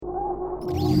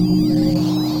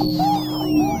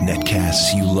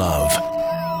Netcasts you love.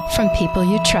 From people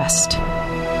you trust.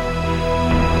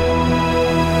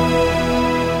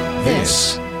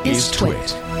 This is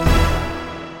Twit.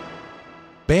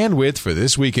 Bandwidth for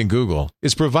This Week in Google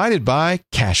is provided by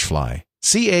Cachefly.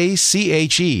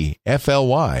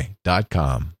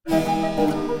 CACHEFLY.com.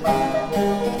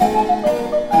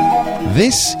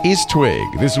 This is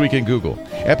Twig, This Week in Google,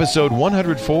 episode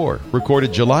 104,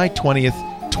 recorded July 20th,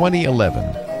 2011.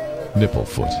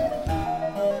 Nipplefoot.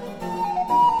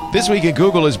 This Week in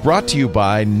Google is brought to you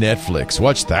by Netflix.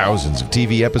 Watch thousands of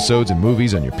TV episodes and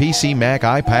movies on your PC, Mac,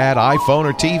 iPad, iPhone,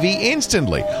 or TV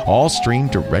instantly, all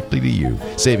streamed directly to you,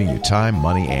 saving you time,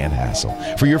 money, and hassle.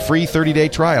 For your free 30-day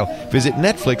trial, visit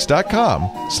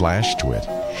netflix.com/twit.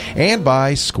 And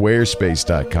by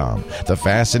Squarespace.com, the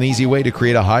fast and easy way to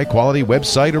create a high-quality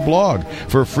website or blog.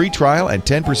 For a free trial and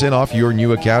 10% off your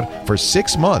new account for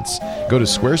 6 months, go to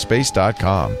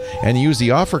Squarespace.com and use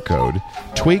the offer code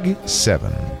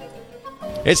TWIG7.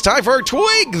 It's time for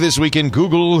Twig This Week in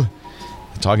Google.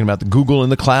 Talking about the Google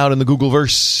and the cloud and the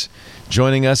Googleverse.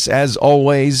 Joining us, as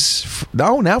always,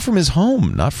 now from his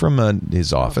home, not from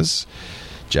his office,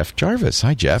 Jeff Jarvis.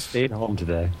 Hi, Jeff. Stayed home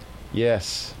today.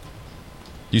 Yes.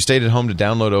 You stayed at home to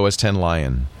download OS X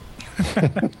Lion.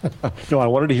 No, I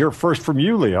wanted to hear first from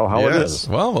you, Leo, how it is.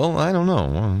 Well, I don't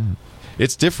know.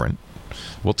 It's different.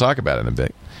 We'll talk about it in a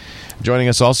bit. Joining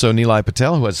us also, Nilay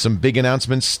Patel, who has some big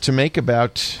announcements to make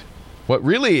about what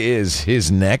really is his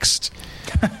next.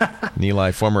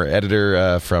 Nilay, former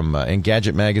editor from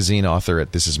Engadget magazine, author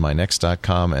at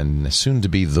thisismynext.com, and soon to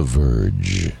be The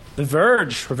Verge. The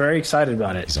Verge. We're very excited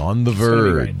about it. He's on The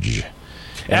Verge.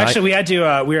 Actually, we had to.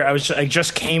 I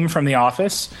just came from the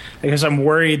office because I'm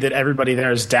worried that everybody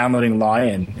there is downloading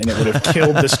Lion, and it would have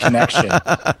killed this connection.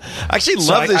 I actually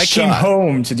love this shot. I came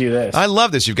home to do this. I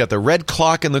love this. You've got the red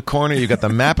clock in the corner. You've got the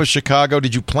map of Chicago.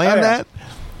 Did you plan that?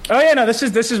 Oh yeah, no. This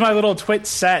is my little Twit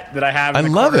set that I have in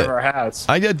the corner of our house.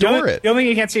 I adore it. The only thing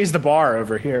you can't see is the bar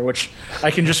over here, which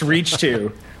I can just reach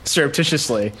to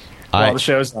surreptitiously while the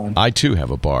show's on. I too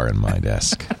have a bar in my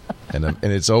desk. And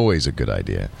it's always a good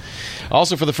idea.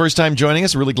 Also, for the first time joining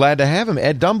us, really glad to have him,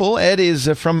 Ed Dumble. Ed is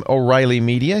from O'Reilly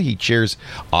Media. He chairs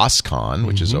OSCON,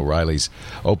 which is O'Reilly's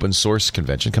open source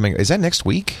convention. Is that next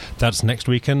week? That's next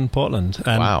week in Portland.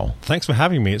 And wow. Thanks for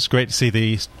having me. It's great to see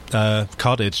the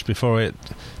cottage before it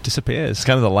disappears. It's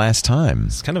kind of the last time.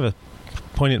 It's kind of a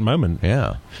poignant moment.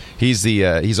 Yeah.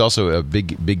 He's also a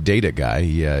big data guy.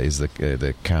 He is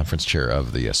the conference chair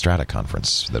of the Strata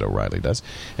conference that O'Reilly does,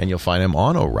 and you'll find him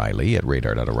on O'Reilly at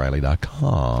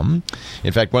radar.o'reilly.com.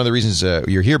 In fact, one of the reasons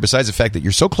you're here, besides the fact that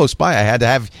you're so close by, I had to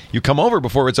have you come over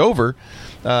before it's over.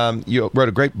 You wrote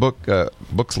a great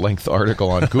book's length article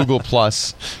on Google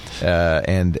Plus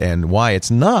and why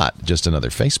it's not just another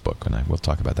Facebook, and we'll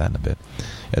talk about that in a bit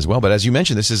as well. But as you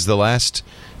mentioned, this is the last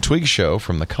Twig show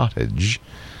from the cottage.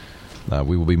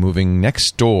 We will be moving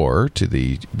next door to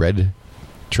the red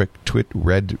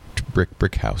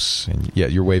brick house. And yeah,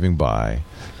 you're waving bye.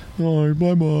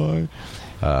 Bye.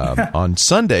 On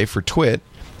Sunday for Twit,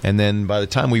 and then by the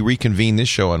time we reconvene this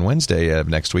show on Wednesday of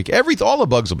next week, all the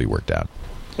bugs will be worked out.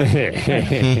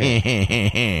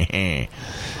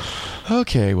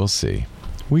 Okay, we'll see.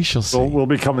 We shall see. We'll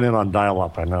be coming in on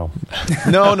dial-up, I know.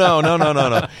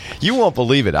 No. You won't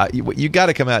believe it. You got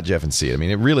to come out, Jeff, and see it. I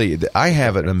mean, I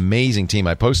have an amazing team.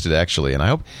 I posted, actually, and I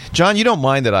hope, John, you don't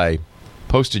mind that I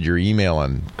posted your email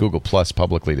on Google Plus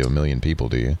publicly to 1 million people,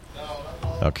 do you? No.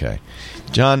 Okay.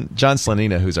 John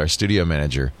Slanina, who's our studio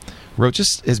manager,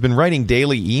 has been writing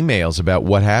daily emails about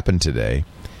what happened today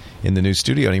in the new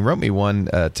studio, and he wrote me one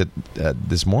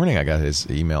this morning. I got his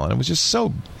email, and it was just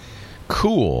so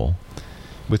cool.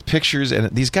 With pictures,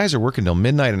 and these guys are working till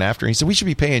midnight and after. And he said, we should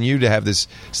be paying you to have this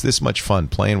much fun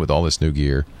playing with all this new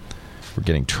gear. We're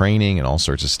getting training and all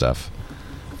sorts of stuff.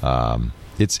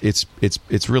 It's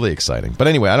really exciting. But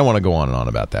anyway, I don't want to go on and on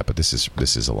about that, but this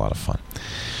is a lot of fun.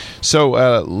 So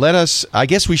I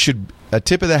guess we should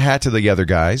tip of the hat to the other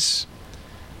guys.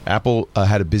 Apple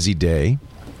had a busy day.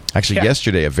 Actually,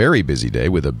 yesterday, a very busy day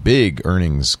with a big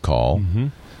earnings call. Mm-hmm.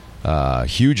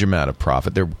 Huge amount of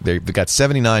profit. They've got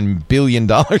 $79 billion in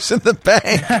the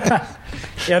bank.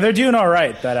 Yeah, they're doing all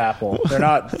right. That Apple. They're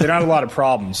not a lot of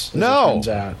problems. No.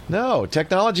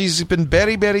 Technology's been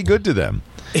very, very good to them.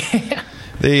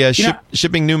 They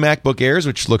shipping new MacBook Airs,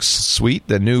 which looks sweet.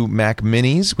 The new Mac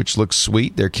Minis, which looks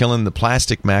sweet. They're killing the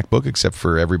plastic MacBook, except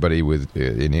for everybody with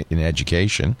in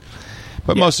education.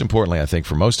 But most importantly, I think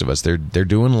for most of us, they're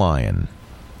doing Lion.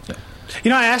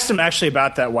 I asked them actually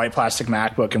about that white plastic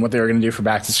MacBook and what they were going to do for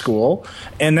back to school,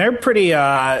 and they're pretty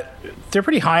high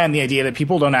on the idea that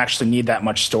people don't actually need that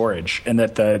much storage, and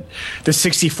that the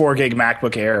 64 gig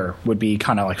MacBook Air would be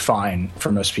kind of like fine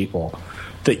for most people.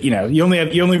 That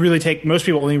most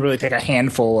people only really take a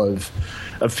handful of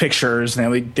pictures, and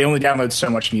they only download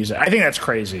so much music. I think that's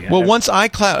crazy. Well, once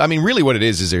iCloud, I mean, really what it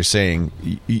is they're saying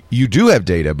you do have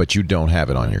data, but you don't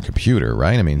have it on your computer,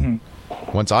 right? I mean,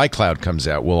 once iCloud comes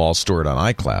out, we'll all store it on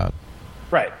iCloud.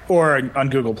 Right, or on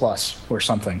Google Plus or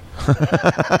something.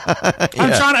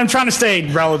 I'm trying to stay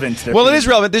relevant. Well, it is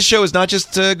relevant. This show is not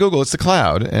just Google; it's the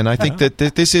cloud, and I think that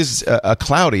this is a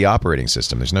cloudy operating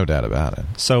system. There's no doubt about it.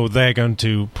 So they're going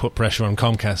to put pressure on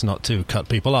Comcast not to cut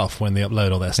people off when they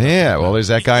upload all their stuff. Yeah, well, there's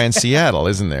that guy in Seattle,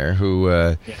 isn't there,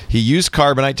 who he used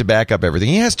Carbonite to back up everything.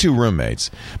 He has 2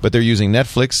 roommates, but they're using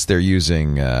Netflix. They're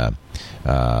using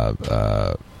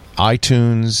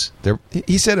iTunes.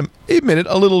 He said, he admitted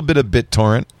a little bit of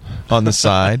BitTorrent on the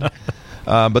side.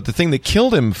 But the thing that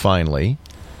killed him finally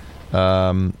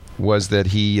was that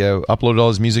he uploaded all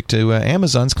his music to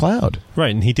Amazon's cloud.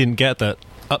 Right, and he didn't get that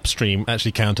upstream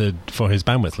actually counted for his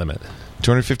bandwidth limit.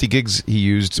 250 gigs he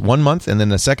used 1 month, and then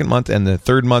the second month and the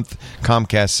third month,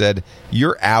 Comcast said,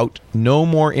 "You're out. No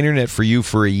more internet for you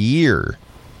for a year."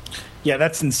 Yeah,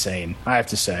 that's insane, I have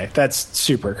to say. That's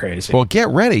super crazy. Well, get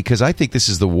ready, because I think this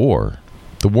is the war.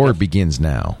 The war begins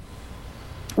now.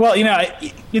 Well,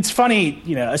 it's funny,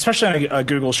 especially on a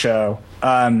Google show.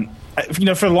 For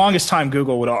the longest time,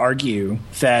 Google would argue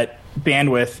that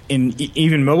bandwidth,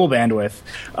 even mobile bandwidth,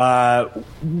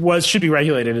 should be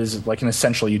regulated as like an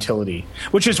essential utility,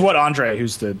 which is what Andre,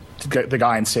 who's the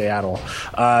guy in Seattle,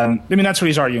 that's what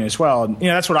he's arguing as well.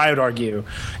 That's what I would argue.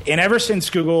 And ever since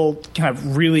Google kind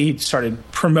of really started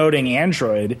promoting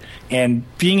Android and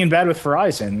being in bed with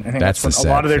Verizon, I think that's when a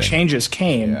lot of their changes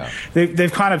came. Yeah.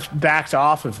 They've kind of backed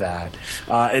off of that.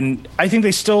 And I think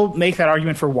they still make that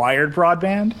argument for wired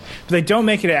broadband, but they don't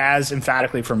make it as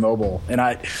emphatically for mobile. And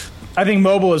I think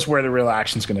mobile is where the real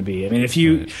action is going to be. I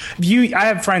mean, I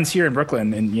have friends here in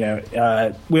Brooklyn, and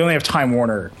we only have Time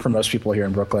Warner for most people here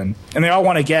in Brooklyn, and they all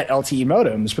want to get LTE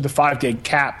modems, but the 5 gig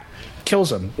cap kills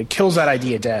them. It kills that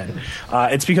idea dead.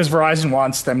 It's because Verizon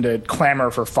wants them to clamor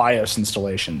for FiOS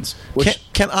installations.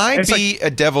 Can I be a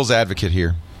devil's advocate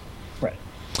here? Right.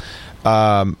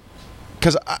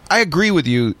 Because I agree with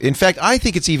you. In fact, I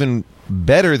think it's even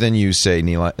better than you say,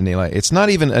 Neil. It's not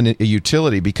even a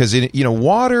utility, because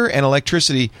water and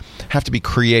electricity have to be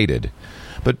created,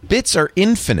 but bits are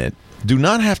infinite. Do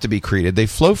not have to be created. They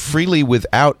flow freely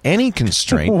without any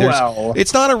constraint. Wow.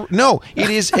 It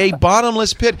is a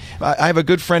bottomless pit. I have a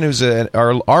good friend who's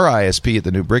our ISP at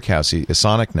the new Brick House,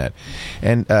 SonicNet,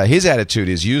 and his attitude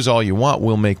is use all you want,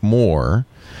 we'll make more.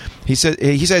 He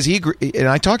says he agree, and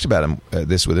I talked about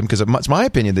this with him, because it's my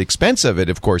opinion. The expense of it,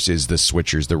 of course, is the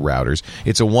switchers, the routers.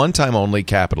 It's a one-time only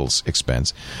capital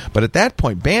expense, but at that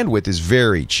point, bandwidth is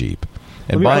very cheap.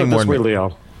 And buying more.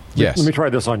 Leo. Yes. Let me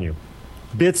try this on you.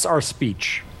 Bits are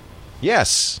speech.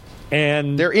 Yes.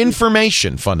 And they're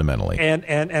information, fundamentally. And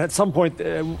at some point,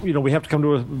 we have to come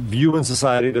to a view in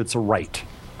society that it's a right.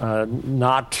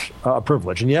 Not a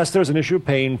privilege. And yes, there's an issue of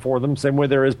paying for them, same way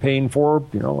there is paying for,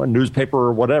 a newspaper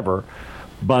or whatever.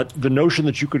 But the notion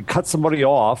that you could cut somebody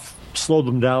off, slow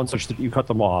them down such that you cut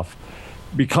them off,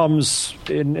 becomes,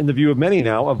 in the view of many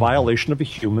now, a violation of a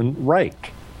human right.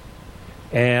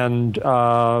 And,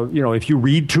 if you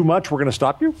read too much, we're going to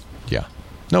stop you? Yeah.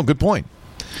 No, good point.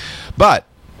 But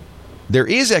there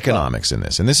is economics in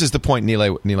this, and this is the point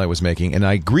Nilay was making, and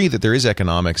I agree that there is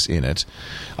economics in it.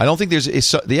 I don't think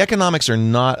the economics are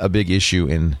not a big issue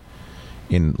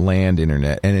in land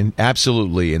internet, and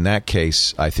absolutely in that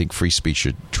case, I think free speech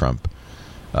should trump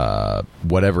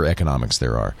whatever economics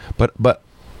there are. But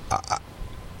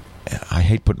I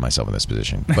hate putting myself in this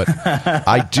position, but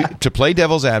I do, to play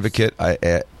devil's advocate.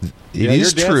 It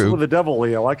is you're true. Dancing with the devil,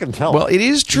 Leo. I can tell. Well, it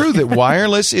is true that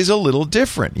wireless is a little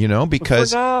different,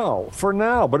 because for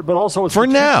now, but also it's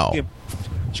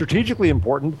strategically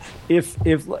important. If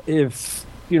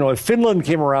Finland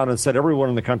came around and said everyone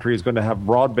in the country is going to have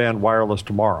broadband wireless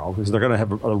tomorrow, because they're going to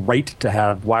have a right to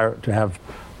have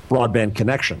broadband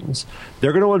connections,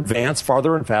 they're going to advance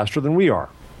farther and faster than we are,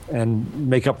 and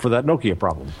make up for that Nokia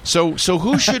problem. So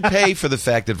who should pay for the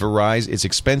fact that Verizon, it's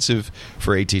expensive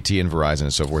for AT&T and Verizon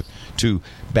and so forth to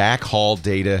backhaul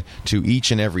data to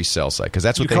each and every cell site? Because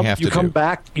that's what they have to do.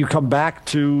 You come back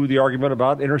to the argument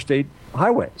about interstate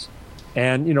highways.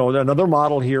 And, another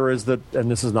model here is that, and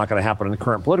this is not going to happen in the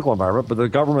current political environment, but the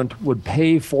government would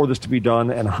pay for this to be done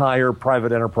and hire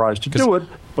private enterprise to do it,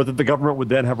 but that the government would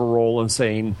then have a role in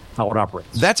saying how it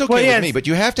operates. That's okay with me, but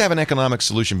you have to have an economic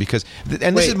solution because,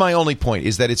 this is my only point,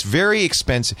 is that it's very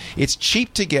expensive. It's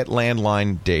cheap to get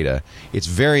landline data. It's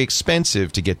very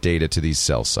expensive to get data to these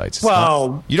cell sites.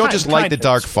 You don't just light the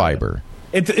dark fiber.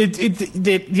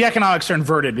 The economics are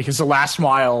inverted because the last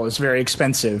mile is very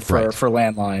expensive for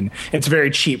landline. It's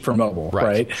very cheap for mobile,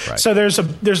 right? So there's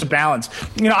a balance.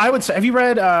 I would say, have you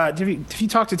read? Have you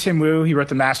talked to Tim Wu? He wrote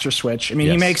The Master Switch. I mean,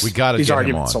 he makes these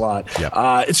arguments a lot. Yep.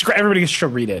 It's great. Everybody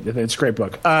should read it. It's a great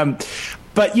book.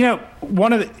 But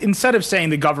instead of saying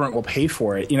the government will pay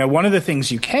for it, one of the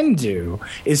things you can do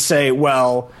is say,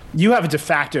 well, you have a de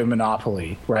facto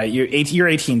monopoly, right? You're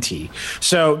AT&T,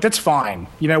 so that's fine.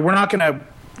 We're not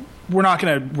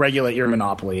going to regulate your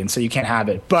monopoly and say you can't have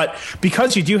it. But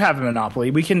because you do have a monopoly,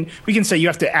 we can say you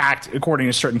have to act according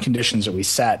to certain conditions that we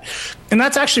set. And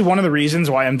that's actually one of the reasons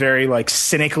why I'm very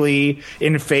cynically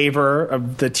in favor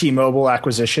of the T-Mobile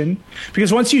acquisition.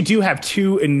 Because once you do have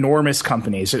two enormous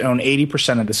companies that own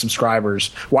 80% of the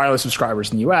subscribers, wireless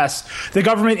subscribers in the US, the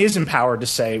government is empowered to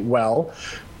say, well,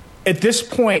 at this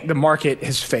point, the market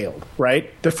has failed, right?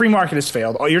 The free market has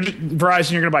failed.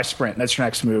 Verizon, you're going to buy Sprint. That's your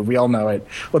next move. We all know it.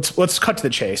 Let's cut to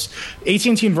the chase. AT&T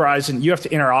and Verizon, you have to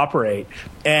interoperate,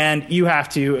 and you have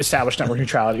to establish network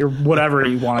neutrality or whatever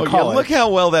you want to call it. Look how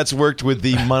well that's worked with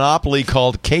the monopoly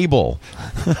called cable.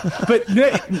 But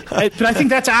I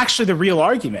think that's actually the real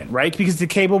argument, right? Because the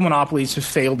cable monopolies have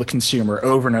failed the consumer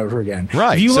over and over again.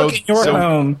 Right. If you look at your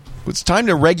home, it's time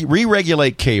to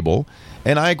re-regulate cable.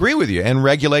 And I agree with you, and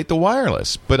regulate the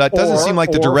wireless. But it doesn't seem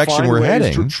like the direction we're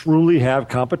heading. To truly have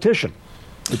competition.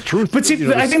 The truth, but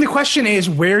see, I think the question is,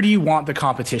 where do you want the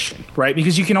competition, right?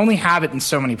 Because you can only have it in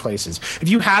so many places. If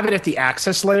you have it at the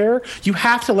access layer, you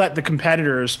have to let the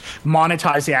competitors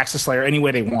monetize the access layer any way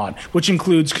they want, which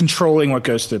includes controlling what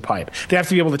goes through the pipe. They have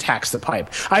to be able to tax the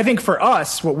pipe. I think for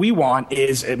us, what we want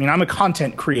is, I'm a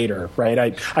content creator,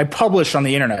 right? I publish on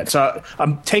the internet, so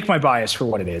take my bias for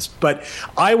what it is. But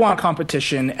I want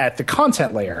competition at the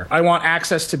content layer. I want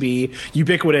access to be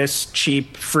ubiquitous,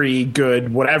 cheap, free,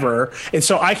 good, whatever. And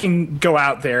so I can go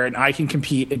out there and I can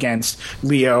compete against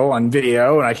Leo on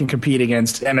video, and I can compete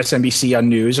against MSNBC on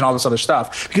news and all this other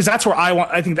stuff, because that's where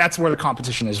I think that's where the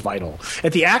competition is vital.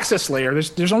 At the access layer,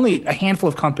 there's only a handful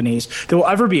of companies that will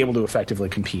ever be able to effectively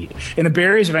compete, and the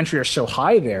barriers of entry are so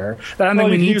high there that I think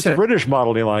we need use the British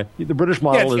model, Eli. The British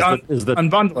model is that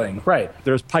unbundling, right?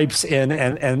 There's pipes in,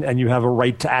 and you have a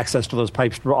right to access to those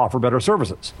pipes to offer better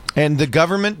services. And the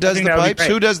government does the pipes.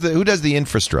 Who does the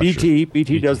infrastructure?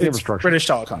 BT does the infrastructure. British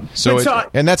Telecom.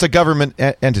 And that's a government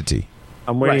entity.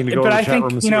 I'm waiting to go but to the I chat room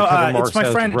think, and see what Kevin Marks it's my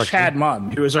has friend directly. Chad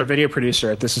Mumm, who is our video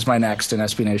producer at This Is My Next and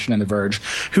SB Nation and The Verge,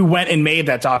 who went and made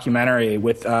that documentary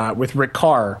with Rick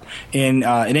Carr in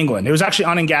England. It was actually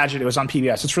on Engadget. It was on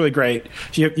PBS. It's really great.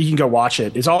 You can go watch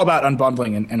it. It's all about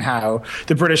unbundling and how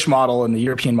the British model and the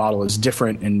European model is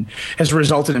different and has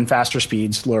resulted in faster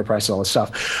speeds, lower prices, all this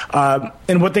stuff.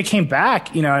 And what they came back,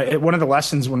 one of the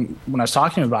lessons when I was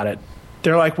talking about it,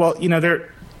 they're like, well,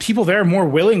 people there are more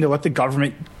willing to let the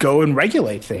government go and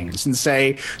regulate things and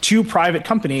say to private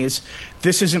companies,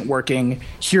 this isn't working,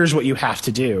 here's what you have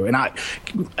to do. And I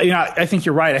think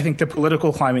you're right. I think the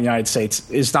political climate in the United States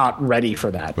is not ready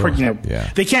for that.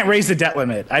 They can't raise the debt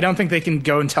limit. I don't think they can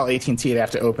go and tell AT&T they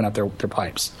have to open up their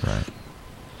pipes. Right.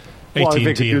 Well, if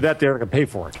they could do that, they're going to pay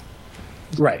for it.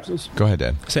 Right. Go ahead,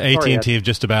 Ed. So AT&T have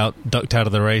just about ducked out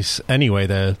of the race anyway.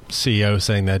 Their CEO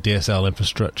saying their DSL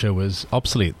infrastructure was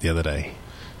obsolete the other day.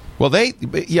 Well,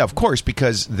 of course,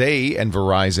 because they and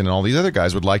Verizon and all these other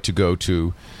guys would like to go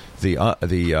to the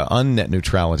unnet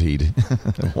neutrality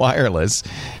wireless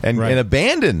and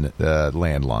abandon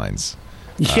landlines.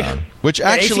 Yeah. Which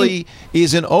actually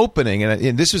is an opening,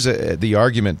 and this was the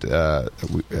argument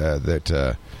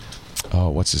that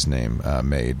what's his name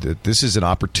made, that this is an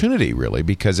opportunity really,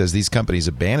 because as these companies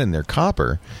abandon their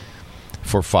copper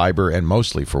for fiber and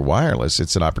mostly for wireless,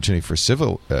 it's an opportunity for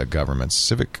civic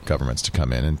governments to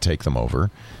come in and take them over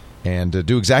and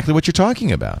do exactly what you're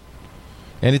talking about.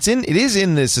 And it is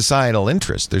in the societal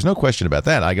interest. There's no question about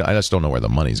that. I just don't know where the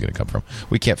money's going to come from.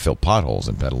 We can't fill potholes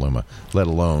in Petaluma, let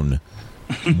alone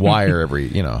wire every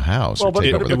house. Well,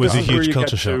 it was a huge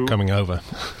culture shock coming over.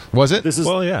 Was it?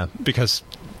 Well, yeah, because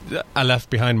I left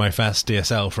behind my fast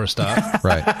DSL for a start.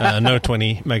 Right. No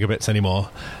 20 megabits anymore.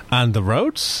 And the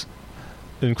roads,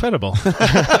 incredible.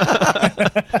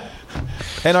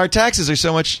 And our taxes are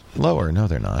so much lower. No,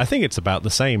 they're not. I think it's about the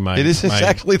same. It is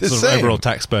exactly the sort of same. Overall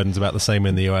tax burden's about the same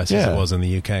in the US as it was in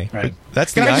the UK. Right.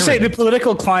 That's the Can I just say irony. the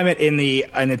political climate in the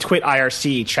Twit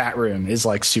IRC chat room is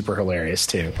like super hilarious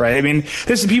too, right? I mean,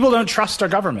 people don't trust our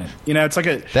government. You know, it's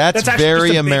like That's actually very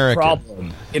just a big American.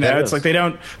 problem. You know, it's like they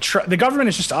don't. The government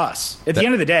is just us. At the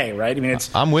end of the day, right? I mean,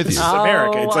 I'm with this you. is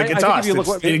America. It's like I it's think us. if you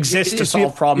look It exists to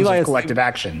solve problems with collective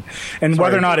action, and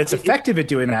whether or not it's effective at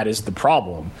doing that is the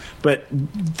problem. But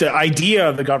the idea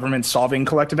of the government solving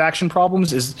collective action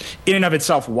problems is in and of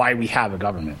itself why we have a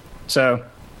government. So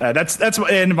that's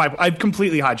and I've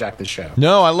completely hijacked this show.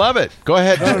 No, I love it. Go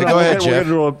ahead. Go ahead, Jeff.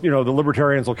 We'll get into the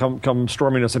libertarians will come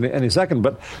storming us in any second,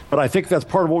 but I think that's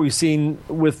part of what we've seen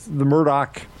with the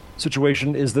Murdoch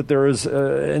situation is that there is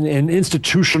an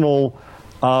institutional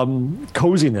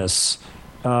coziness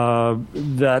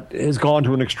that has gone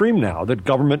to an extreme now. That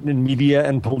government and media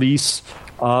and police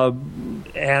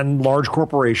and large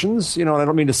corporations, and I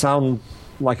don't mean to sound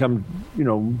like I'm,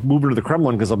 moving to the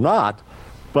Kremlin because I'm not,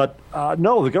 but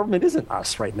no, the government isn't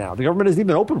us right now. The government isn't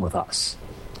even open with us.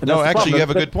 And No, that's the actually, problem. you have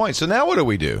a good point. So now what do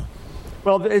we do?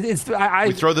 Well, we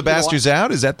throw the bastards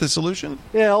out? Is that the solution?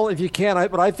 Well, if you can,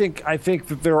 but I think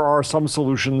that there are some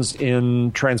solutions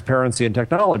in transparency and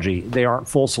technology. They aren't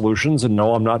full solutions, and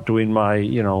no, I'm not doing my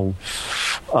Little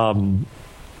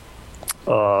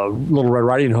Red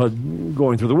Riding Hood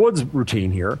going through the woods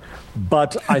routine here.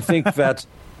 But I think that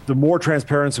the more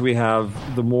transparency we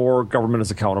have, the more government is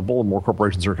accountable, the more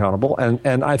corporations are accountable,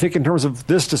 and I think in terms of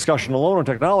this discussion alone on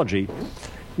technology.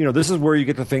 This is where you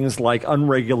get to things like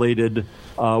unregulated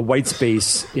white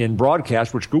space in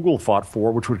broadcast, which Google fought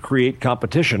for, which would create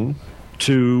competition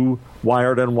to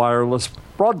wired and wireless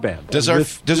broadband. Does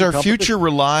our future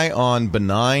rely on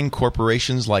benign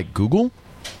corporations like Google?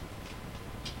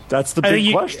 That's the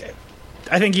big question.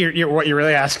 I think what you're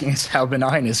really asking is how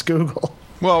benign is Google?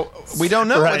 Well, we don't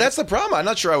know. Right. That's the problem. I'm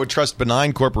not sure I would trust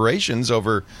benign corporations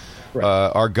over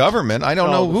our government. I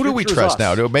don't know. Who do we trust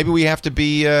now? Maybe we have to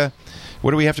be... what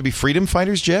do we have to be? Freedom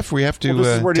fighters, Jeff? We have to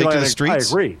take to the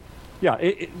streets? I agree.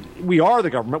 Yeah, we are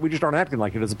the government. We just aren't acting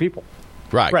like it as a people.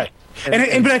 Right. Right. But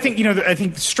I think I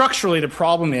think structurally the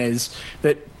problem is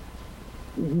that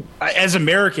as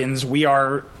Americans we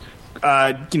are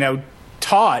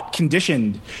taught,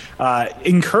 conditioned,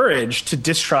 encouraged to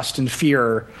distrust and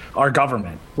fear our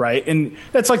government, right? And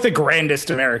that's like the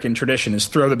grandest American tradition is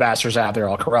throw the bastards out, they're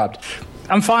all corrupt.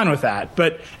 I'm fine with that,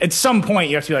 but at some point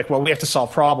you have to be like, well, we have to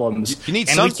solve problems. You need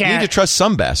to trust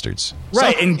some bastards,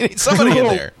 right? And you need somebody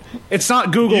Google, in there. It's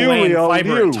not Google laying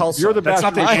fiber in Tulsa. You're the That's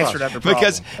not the answer to every problem.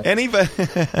 Because anybody,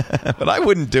 but I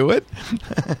wouldn't do it.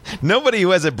 Nobody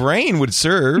who has a brain would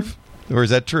serve, or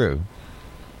is that true?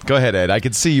 Go ahead, Ed. I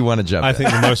can see you want to jump. I think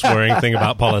the most worrying thing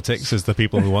about politics is the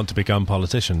people who want to become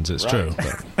politicians. It's true.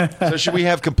 But. So should we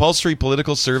have compulsory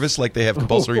political service like they have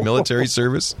compulsory military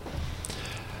service?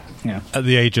 Yeah. At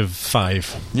the age of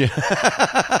 5. Yeah.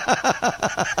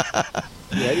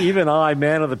 Yeah, even I,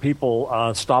 man of the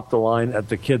people, stopped the line at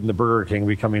the kid in the Burger King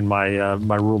becoming my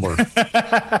ruler.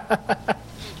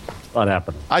 Not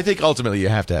happening. I think ultimately you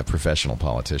have to have professional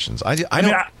politicians. I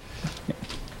don't.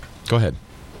 Go ahead.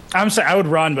 I'm sorry, I would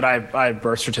run, but I have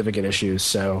birth certificate issues,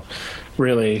 so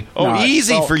really.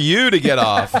 Easy for you to get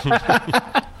off.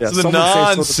 Yeah, So the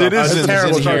non-citizens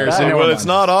in here say, well, it's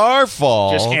not our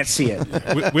fault. Just can't see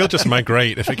it. We'll just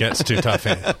migrate if it gets too tough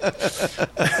here.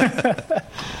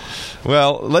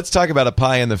 Well, let's talk about a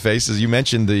pie in the face. As you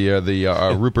mentioned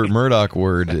the Rupert Murdoch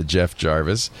word, Jeff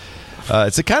Jarvis.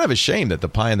 It's a kind of a shame that the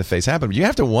pie in the face happened. But you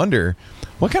have to wonder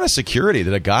what kind of security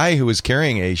that a guy who was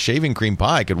carrying a shaving cream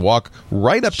pie could walk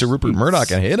right up to Rupert Murdoch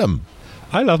and hit him.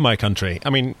 I love my country. I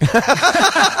mean,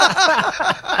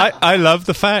 I love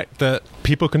the fact that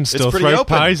people can still throw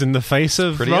open. pies in the face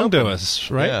of Pretty wrongdoers,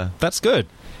 open. right? Yeah. That's good.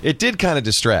 It did kind of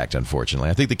distract, unfortunately.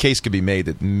 I think the case could be made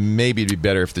that maybe it'd be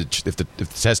better if the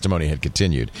testimony had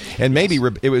continued, and maybe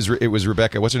it was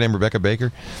Rebecca. What's her name? Rebecca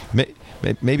Baker.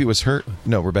 Maybe it was her.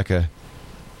 No, Rebecca.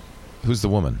 Who's the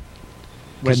woman?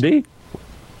 Wendy?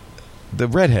 The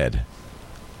redhead.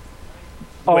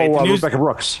 Rebecca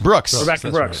Brooks.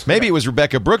 Rebecca Brooks. Maybe it was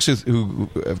Rebecca Brooks who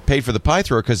paid for the pie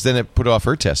thrower because then it put off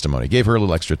her testimony. Gave her a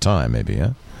little extra time, maybe,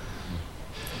 yeah?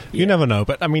 You never know.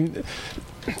 But, I mean,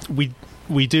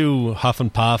 we do huff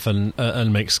and puff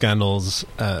and make scandals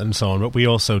and so on, but we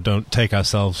also don't take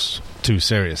ourselves too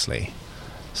seriously.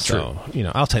 So,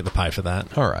 I'll take the pie for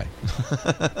that. All right.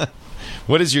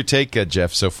 What is your take,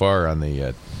 Jeff, so far on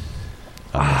the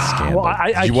scandal? Well,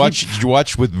 Did you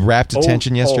watch with rapt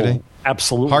attention yesterday?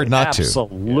 Absolutely. Hard not to.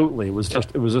 Absolutely. It was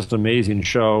just an amazing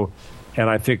show. And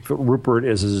I think that Rupert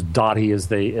is as dotty as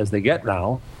they get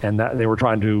now, and that they were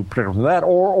trying to protect him from that,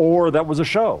 or that was a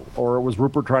show, or it was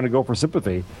Rupert trying to go for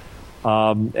sympathy.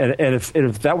 And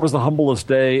if that was the humblest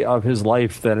day of his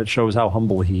life, then it shows how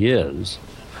humble he is,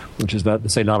 which is not to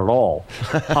say not at all.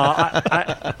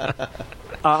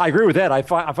 I agree with that. I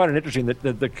find it interesting that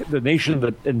the nation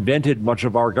that invented much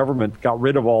of our government got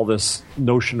rid of all this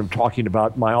notion of talking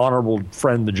about my honorable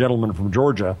friend, the gentleman from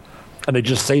Georgia, and they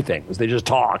just say things. They just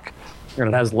talk, and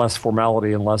it has less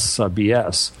formality and less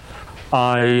BS.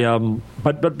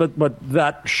 But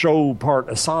that show part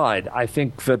aside, I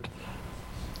think that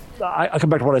I come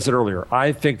back to what I said earlier.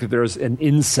 I think that there's an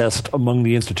incest among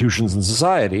the institutions in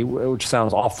society, which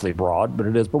sounds awfully broad, but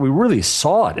it is. But we really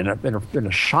saw it in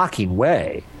a shocking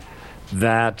way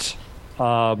that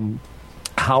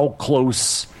how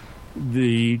close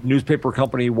the newspaper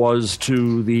company was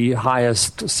to the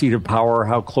highest seat of power,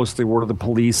 how close they were to the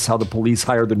police, how the police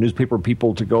hired the newspaper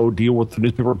people to go deal with the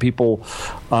newspaper people.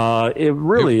 It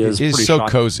really is pretty so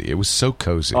shocking. cozy. It was so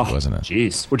cozy, wasn't it?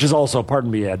 Jeez. Which is also, pardon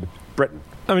me, Ed, Britain.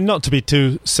 I mean, not to be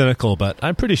too cynical, but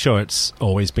I'm pretty sure it's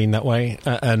always been that way.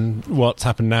 And what's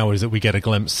happened now is that we get a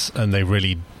glimpse and they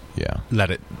really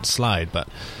let it slide. But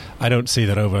I don't see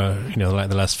that over, like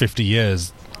the last 50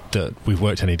 years that we've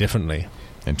worked any differently.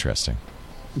 Interesting.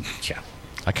 Yeah.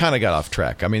 I kind of got off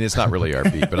track. I mean, it's not really our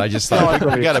beat, but I just thought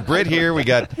we got a Brit here. We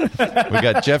got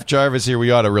Jeff Jarvis here.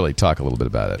 We ought to really talk a little bit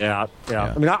about it. Yeah.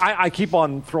 I mean, I keep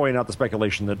on throwing out the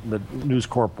speculation that News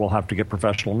Corp will have to get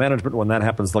professional management. When that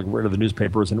happens, they'll get rid of the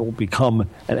newspapers, and it will become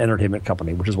an entertainment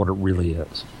company, which is what it really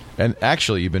is. And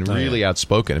actually, you've been really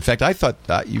outspoken. In fact, I thought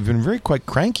you've been quite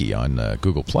cranky on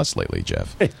Google Plus lately,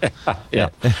 Jeff. Yeah.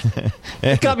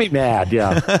 It got me mad.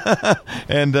 Yeah.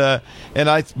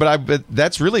 But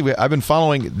that's really, I've been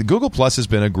following. Google Plus has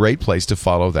been a great place to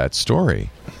follow that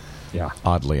story. Yeah.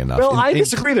 Oddly enough. Well, I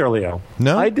disagree there, Leo.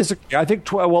 No? I disagree. I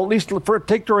think, at least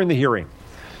take during the hearing.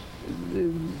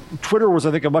 Twitter was,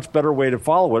 I think, a much better way to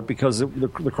follow it because the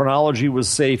chronology was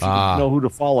safe. You didn't know who to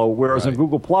follow. Whereas in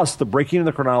Google Plus, the breaking of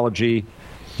the chronology.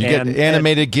 You get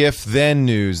animated GIF, then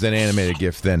news, then animated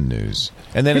GIF, then news.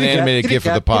 And then an animated GIF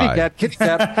of the pie. Kitty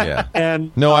cat. Yeah.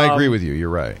 And, I agree with you. You're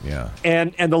right. Yeah.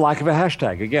 And the lack of a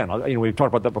hashtag. Again, we've talked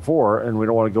about that before, and we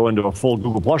don't want to go into a full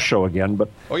Google Plus show again. But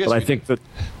I think that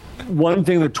one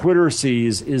thing that Twitter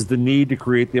sees is the need to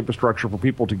create the infrastructure for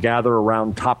people to gather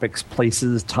around topics,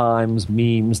 places, times,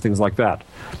 memes, things like that.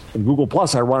 And Google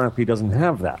Plus, ironically, doesn't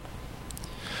have that.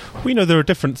 We know there are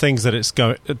different things that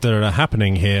are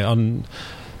happening here. On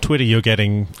Twitter, you're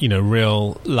getting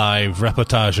real live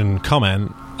reportage and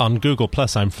comment. On Google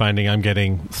Plus, I'm finding I'm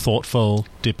getting thoughtful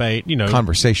debate,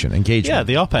 conversation, engagement. Yeah,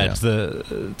 the op-eds,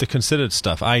 the considered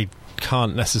stuff. I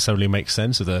can't necessarily make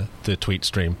sense of the tweet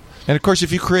stream. And of course,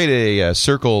 if you create a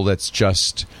circle that's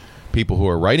just people who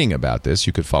are writing about this,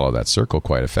 you could follow that circle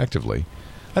quite effectively.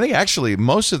 I think actually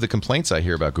most of the complaints I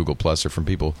hear about Google Plus are from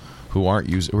people who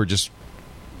who are just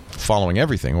following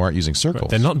everything, who aren't using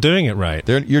circles. They're not doing it right.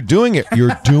 You're doing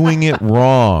it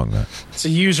wrong. It's a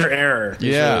user error.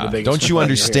 Yeah. Really don't you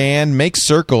understand? Make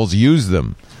circles, use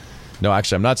them. No,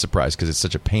 actually, I'm not surprised because it's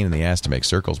such a pain in the ass to make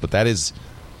circles, but there is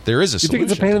a solution. You think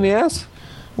it's a pain in the ass?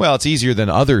 Well, it's easier than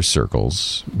other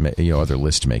circles, other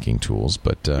list-making tools,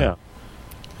 but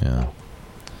yeah.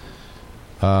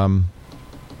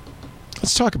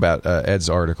 Let's talk about Ed's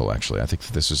article, actually. I think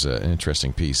this is an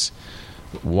interesting piece.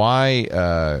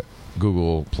 Why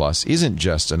Google Plus isn't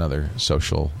just another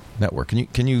social network.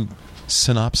 Can you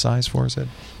synopsize for us, Ed?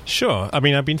 Sure. I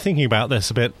mean, I've been thinking about this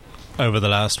a bit over the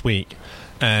last week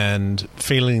and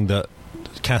feeling that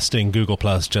casting Google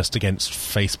Plus just against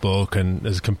Facebook and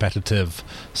as a competitive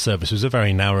service was a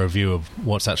very narrow view of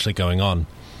what's actually going on.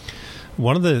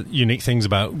 One of the unique things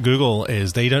about Google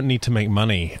is they don't need to make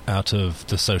money out of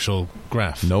the social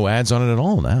graph. No ads on it at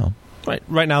all now.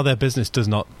 Right now, their business does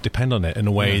not depend on it in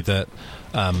a way that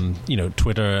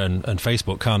Twitter and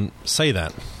Facebook can't say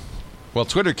that. Well,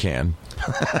 Twitter can.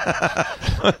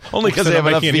 Only because they have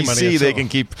enough VC, they can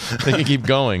keep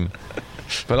going.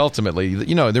 But ultimately,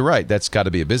 they're right. That's got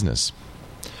to be a business.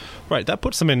 Right. That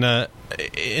puts them in a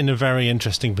very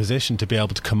interesting position to be able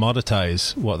to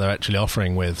commoditize what they're actually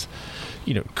offering with,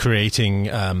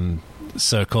 creating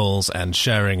circles and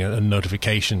sharing a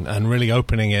notification and really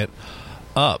opening it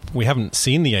up. We haven't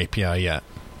seen the API yet,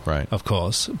 right? Of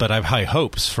course, but I have high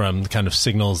hopes from the kind of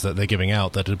signals that they're giving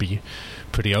out that it'll be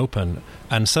pretty open.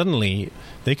 And suddenly,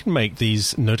 they can make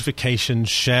these notification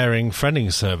sharing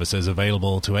friending services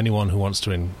available to anyone who wants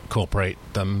to incorporate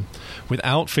them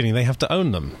without feeling they have to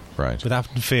own them. Right. Without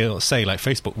say like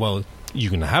Facebook, well, you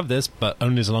can have this, but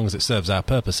only as long as it serves our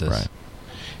purposes. Right.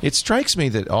 It strikes me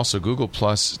that also Google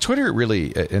Plus, Twitter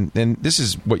really, and this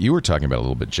is what you were talking about a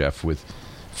little bit, Jeff, with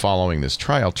following this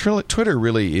trial. Twitter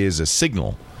really is a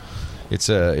signal. It's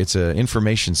a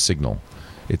information signal.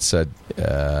 It's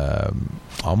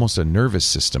almost a nervous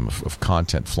system of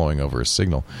content flowing over a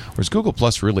signal. Whereas Google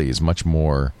Plus really is much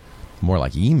more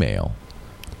like email,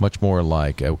 much more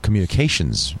like a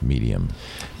communications medium.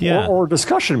 Yeah. Or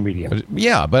discussion medium.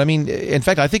 Yeah, but I mean, in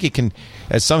fact, I think it can,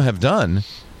 as some have done,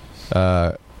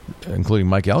 including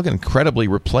Mike Elgin, incredibly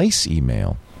replace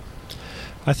email.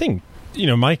 I think,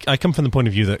 Mike, I come from the point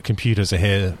of view that computers are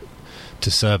here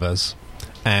to serve us.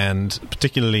 And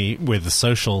particularly with the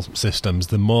social systems,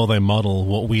 the more they model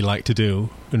what we like to do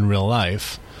in real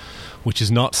life, which is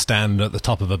not stand at the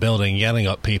top of a building yelling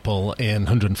at people in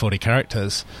 140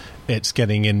 characters, it's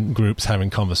getting in groups, having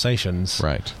conversations.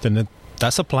 Right. Then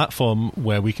that's a platform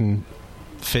where we can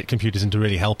fit computers into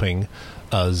really helping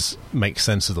us make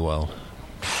sense of the world.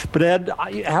 But Ed,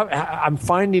 I'm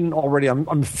finding already,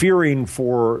 I'm fearing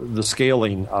for the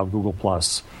scaling of Google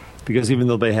Plus. Because even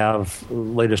though they have,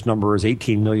 latest number is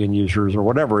 18 million users or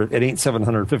whatever, it ain't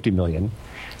 750 million.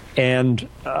 And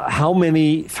how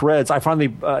many threads? I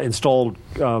finally installed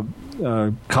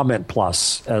Comment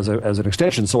Plus as an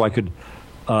extension so I could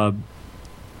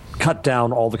cut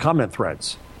down all the comment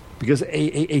threads. Because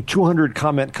a 200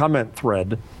 comment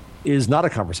thread is not a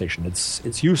conversation.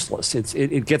 It's useless.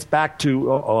 It gets back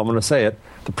to, I'm going to say it,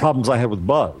 the problems I had with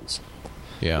Buzz.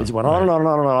 Yeah. It went on and on and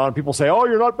on and on. People say, "Oh,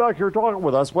 you're not back here talking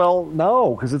with us." Well,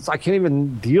 no, because I can't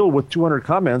even deal with 200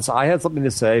 comments. I had something to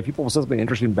say. People say something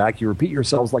interesting back. You repeat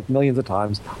yourselves like millions of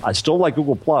times. I still like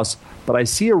Google Plus, but I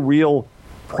see a real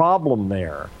problem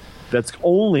there that's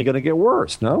only going to get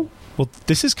worse. No. Well,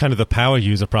 this is kind of the power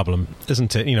user problem,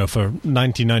 isn't it? For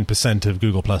 99% of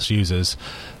Google Plus users,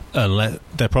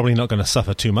 they're probably not going to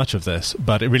suffer too much of this,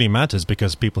 but it really matters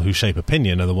because people who shape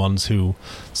opinion are the ones who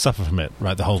suffer from it,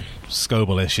 right? The whole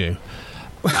Scoble issue.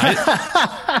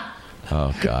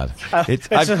 Oh God,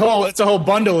 it's a whole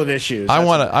bundle of issues. I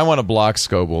want to block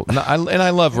Scoble, and I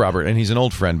love Robert, and he's an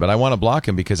old friend, but I want to block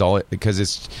him because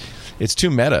it's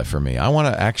too meta for me. I want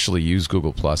to actually use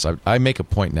Google Plus. I make a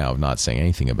point now of not saying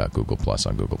anything about Google Plus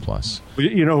on Google Plus.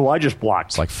 You know who I just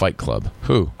blocked? It's like Fight Club.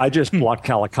 Who? I just blocked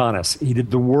Calicanis. He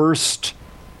did the worst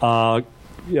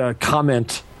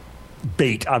comment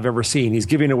bait I've ever seen. He's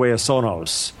giving away a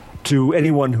Sonos to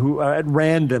anyone who, at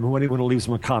random, anyone who leaves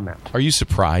him a comment. Are you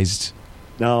surprised?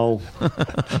 No.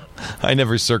 I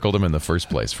never circled him in the first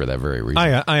place for that very reason.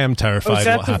 I am terrified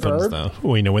what happens, though.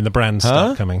 When the brands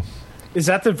start coming. Is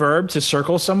that the verb, to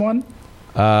circle someone?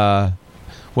 Well,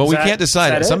 we can't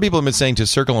decide. Some people have been saying to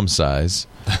circle them size.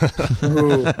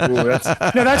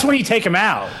 That's when you take them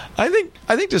out. I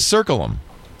think to circle them.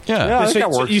 Yeah, I think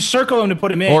that works. You circle them to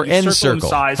put them in, or you encircle.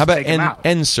 Size How about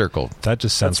encircle? That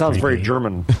just sounds very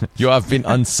German. You have been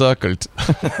encircled.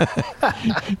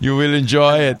 You will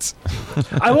enjoy it.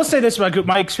 I will say this about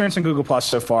my experience on Google Plus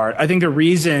so far. I think the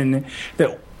reason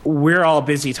that we're all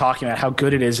busy talking about how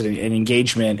good it is in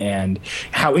engagement and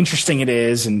how interesting it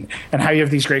is and how you have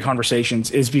these great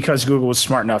conversations is because Google was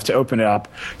smart enough to open it up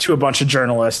to a bunch of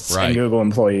journalists and Google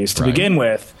employees to begin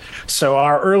with. So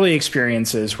our early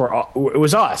experiences it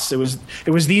was us. It was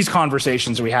these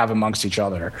conversations we have amongst each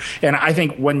other. And I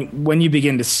think when you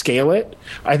begin to scale it,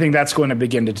 I think that's going to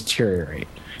begin to deteriorate.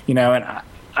 And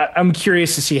I'm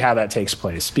curious to see how that takes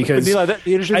place because I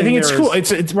think it's cool.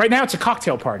 It's right now it's a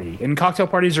cocktail party, and cocktail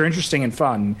parties are interesting and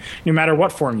fun, no matter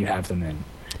what form you have them in.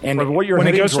 And when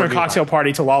it goes from a cocktail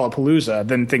party to Lollapalooza,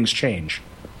 then things change.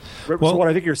 So what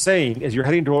I think you're saying is you're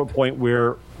heading to a point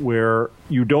where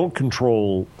you don't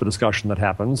control the discussion that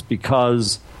happens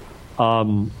because,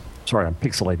 sorry, I'm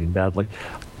pixelating badly.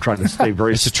 I'm trying to stay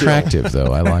very. It's attractive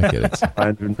though. I like it.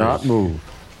 I do not move.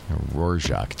 A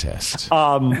Rorschach test.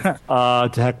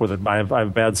 To heck with it. I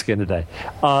have bad skin today.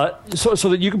 So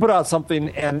that you can put out something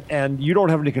and you don't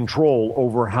have any control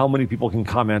over how many people can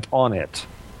comment on it.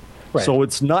 Right. So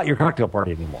it's not your cocktail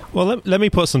party anymore. Well, let me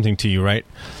put something to you, right?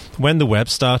 When the web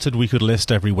started, we could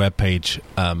list every web page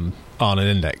on an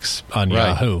index on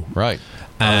Yahoo. Right.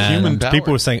 And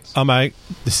people were saying,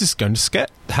 this is going to scale.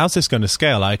 How's this going to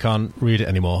scale? I can't read it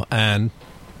anymore. And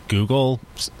Google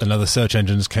and other search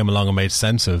engines came along and made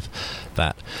sense of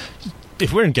that.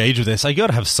 If we're engaged with this, I got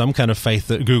to have some kind of faith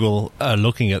that Google are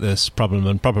looking at this problem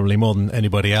and probably more than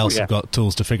anybody else have got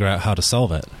tools to figure out how to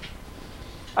solve it.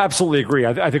 Absolutely agree.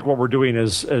 I think what we're doing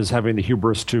is having the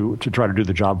hubris to try to do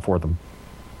the job for them.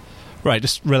 Right,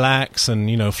 just relax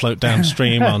and float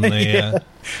downstream on the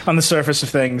on the surface of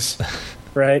things,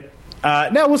 right?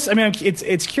 No,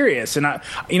 it's curious, and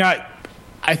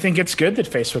I think it's good that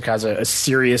Facebook has a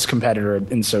serious competitor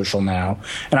in social now,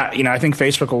 and I think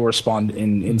Facebook will respond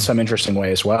in some interesting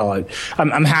way as well.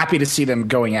 I'm happy to see them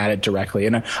going at it directly,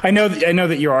 and I know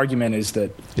that your argument is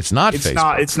that it's not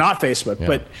Facebook. It's not Facebook, Yeah.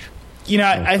 but.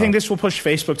 I think this will push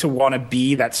Facebook to want to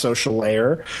be that social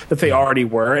layer that they already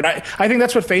were. And I think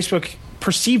that's what Facebook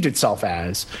perceived itself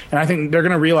as. And I think they're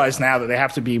going to realize now that they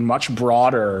have to be much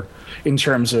broader in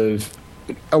terms of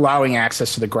allowing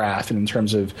access to the graph and in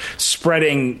terms of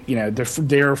spreading,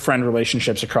 their friend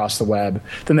relationships across the web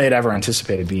than they had ever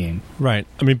anticipated being. Right.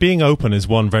 I mean, being open is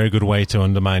one very good way to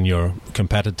undermine your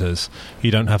competitors.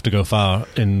 You don't have to go far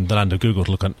in the land of Google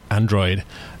to look at Android,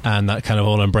 and that kind of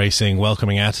all-embracing,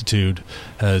 welcoming attitude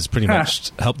has pretty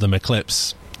much helped them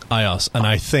eclipse iOS. And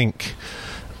I think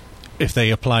if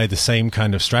they apply the same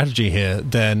kind of strategy here,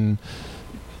 then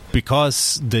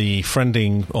because the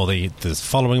friending or the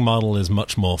following model is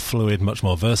much more fluid, much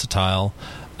more versatile,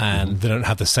 and they don't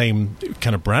have the same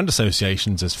kind of brand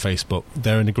associations as Facebook,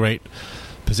 they're in a great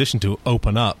position to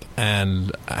open up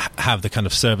and have the kind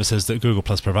of services that Google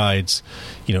Plus provides,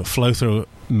 flow through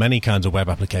many kinds of web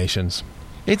applications.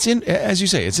 It's as you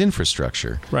say, it's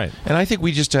infrastructure, right? And I think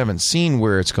we just haven't seen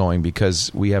where it's going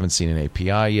because we haven't seen an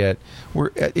API yet.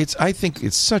 I think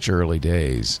it's such early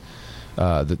days.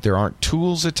 That there aren't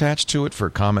tools attached to it for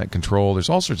comment control. There's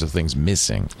all sorts of things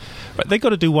missing. But they got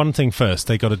to do one thing first.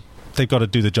 They've got to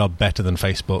do the job better than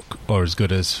Facebook or as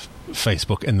good as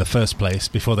Facebook in the first place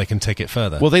before they can take it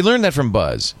further. Well, they learned that from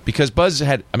Buzz because Buzz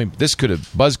Buzz could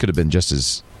have been just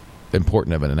as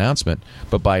important of an announcement,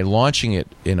 but by launching it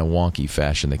in a wonky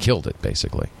fashion, they killed it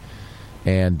basically.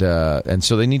 And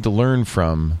so they need to learn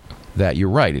from that. You're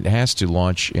right. It has to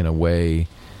launch in a way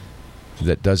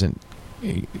that doesn't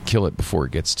kill it before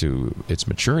it gets to its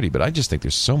maturity. But I just think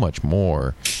there's so much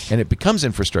more, and it becomes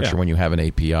infrastructure when you have an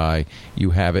API.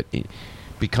 You have it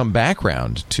become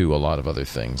background to a lot of other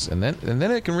things, and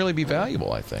then it can really be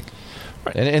valuable, I think.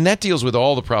 Right. And that deals with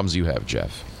all the problems you have,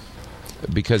 Jeff,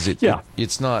 because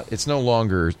it's no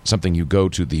longer something you go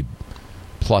to the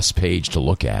Plus page to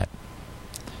look at.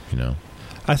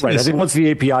 I think once the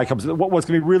API comes, what's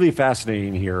going to be really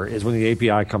fascinating here is when the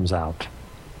API comes out,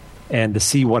 and to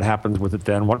see what happens with it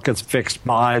then, what gets fixed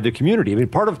by the community. I mean,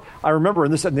 I remember,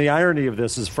 and the irony of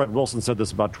this is Fred Wilson said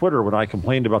this about Twitter when I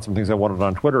complained about some things I wanted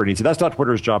on Twitter, and he said, that's not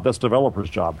Twitter's job, that's developers'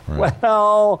 job. Right.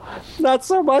 Well, not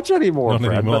so much anymore, Not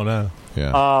Fred. anymore now.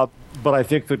 Yeah. But I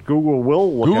think that Google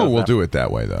will do it that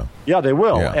way, though. Yeah, they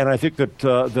will. Yeah. And I think that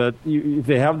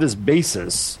they have this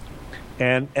basis.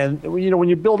 And when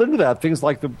you build into that, things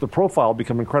like the profile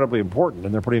become incredibly important,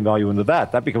 and they're putting value into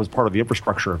that. That becomes part of the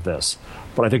infrastructure of this.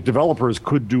 But I think developers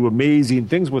could do amazing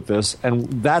things with this,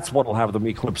 and that's what will have them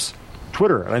eclipse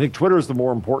Twitter. And I think Twitter is the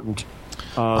more important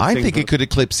I think it could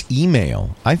eclipse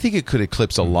email. I think it could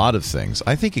eclipse a lot of things.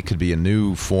 I think it could be a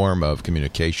new form of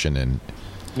communication. And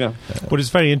Well, it's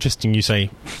very interesting you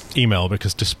say email,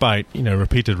 because despite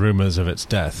repeated rumors of its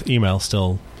death, email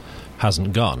still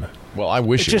hasn't gone. Well, I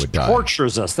wish it would die. It just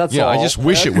tortures us. That's all. I just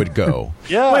wish it would go.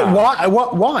 Yeah. Wait, why?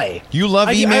 Why? You love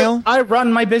email? I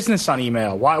run my business on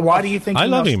email. Why do you think I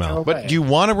love should email. go But away? do you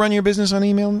want to run your business on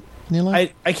email, Neela?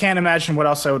 I can't imagine what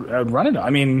else I would run it on.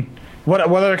 I mean, what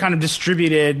other kind of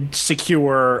distributed,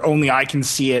 secure, only I can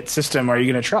see it system are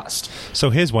you going to trust? So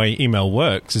here's why email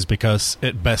works, is because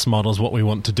it best models what we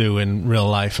want to do in real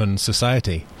life and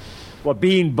society. Well,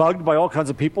 being bugged by all kinds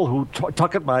of people who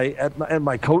tuck at my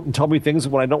coat and tell me things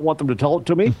when I don't want them to tell it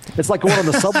to me. It's like going on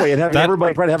the subway and having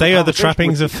everybody try to have they a are the conversation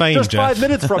trappings with of fame, just Jeff. 5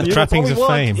 minutes from you. Trappings of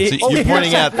fame. So you're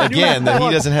pointing out again that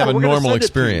he doesn't have a normal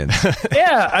experience.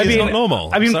 Yeah, I mean, not normal.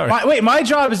 I mean, Sorry. my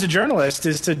job as a journalist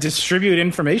is to distribute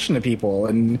information to people,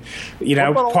 and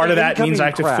part of that means I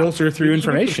have to filter through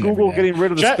information. Google every day. getting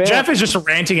rid of the spam. Jeff is just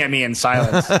ranting at me in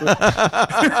silence.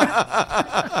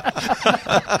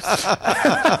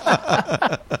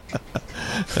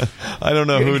 I don't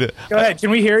know who to. Go ahead. Can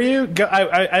we hear you?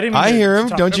 I didn't. I hear him.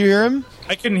 Don't you hear him?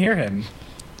 I couldn't hear him.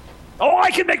 Oh,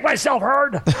 I can make myself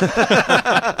heard. All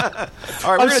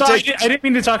right, I'm sorry. I didn't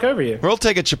mean to talk over you. We'll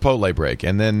take a Chipotle break,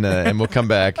 and then and we'll come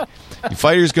back. The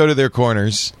fighters go to their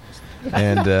corners,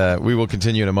 and we will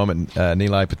continue in a moment.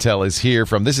 Nilay Patel is here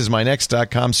from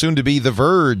thisismynext.com, soon to be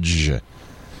TheVerge.com.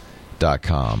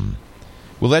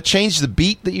 Will that change the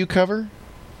beat that you cover?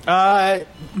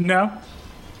 No.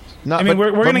 Not, I mean,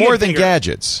 we're going to more get than bigger.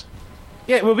 gadgets.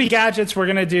 Yeah, it will be gadgets. We're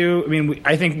going to do. I mean,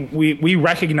 I think we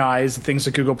recognize the things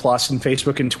that Google Plus and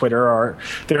Facebook and Twitter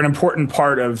they're an important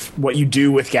part of what you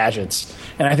do with gadgets.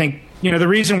 And I think the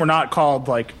reason we're not called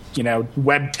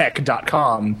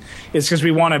webtech.com is because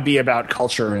we want to be about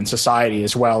culture and society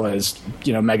as well as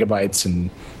megabytes and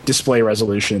display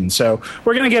resolution. So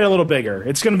we're going to get a little bigger.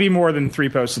 It's going to be more than 3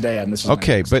 posts a day on this.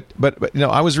 Okay, but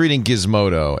I was reading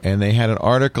Gizmodo, and they had an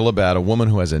article about a woman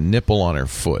who has a nipple on her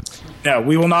foot. No,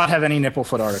 we will not have any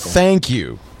Nipplefoot article. Thank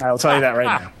you. I'll tell you that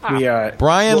right now.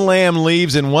 Brian Lamb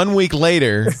leaves, and 1 week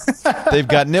later, they've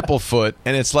got Nipplefoot,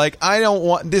 and it's like,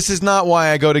 this is not why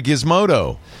I go to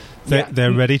Gizmodo.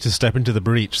 They're ready to step into the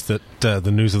breach that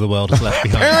the News of the World has left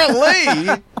behind.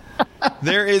 Apparently,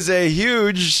 there is a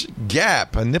huge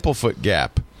gap, a Nipplefoot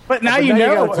gap. But now you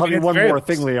know. I'll tell you one more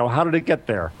thing, Leo. How did it get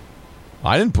there?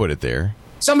 I didn't put it there.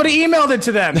 Somebody emailed it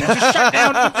to them. Just shut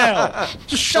down email.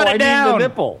 Just shut it down. I mean the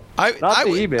nipple, not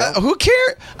the email. Who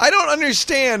cares? I don't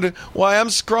understand why I'm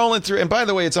scrolling through. And by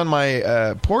the way, it's on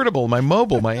my portable, my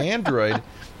mobile, my Android,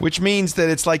 which means that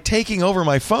it's like taking over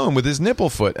my phone with his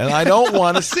Nipplefoot, and I don't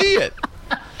want to see it.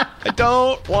 I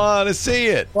don't want to see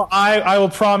it. Well, I will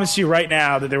promise you right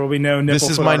now that there will be no Nipplefoot.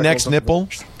 This is my next nipple?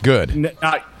 Good.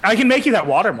 I can make you that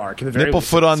watermark.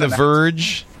 Nipplefoot on the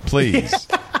Verge, please.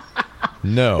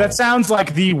 No. That sounds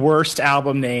like the worst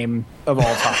album name of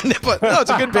all time. No, it's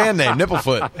a good band name,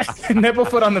 Nipplefoot.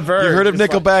 Nipplefoot on the Verge. You heard of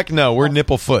Nickelback? No, we're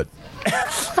Nipplefoot.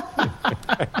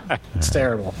 It's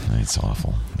terrible. It's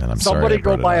awful. And I'm Somebody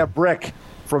sorry go buy a brick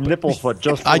from Nipplefoot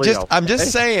just for Leo. I'm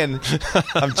just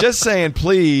saying,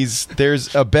 please,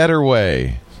 there's a better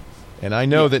way. And I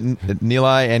know that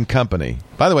Nilay and company.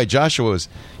 By the way,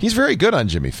 he's very good on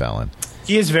Jimmy Fallon.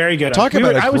 He is very good.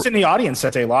 I was in the audience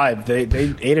that day live.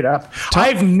 They ate it up.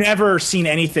 I've never seen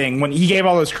anything when he gave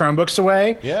all those Chromebooks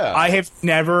away. Yeah. I have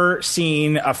never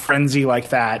seen a frenzy like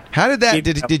that. How did that?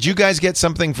 Did you guys get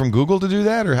something from Google to do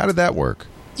that, or how did that work?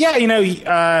 Yeah, you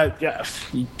have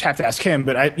to ask him.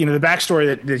 But the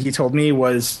backstory that he told me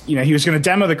was, he was going to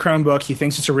demo the Chromebook. He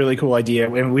thinks it's a really cool idea,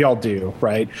 and we all do,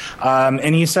 right?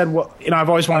 And he said, "Well, I've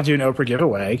always wanted to do an Oprah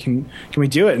giveaway. Can we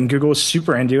do it?" And Google was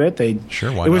super into it.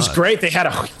 Why it was not? great.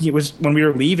 It was when we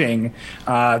were leaving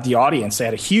the audience. They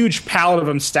had a huge pallet of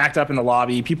them stacked up in the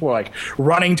lobby. People were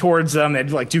running towards them.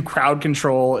 They'd do crowd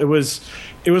control. It was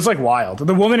wild.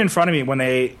 The woman in front of me when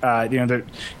they, I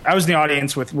was in the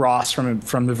audience with Ross from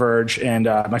The Verge and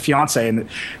my fiance, and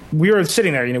we were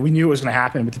sitting there. We knew it was going to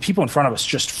happen, but the people in front of us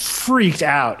just freaked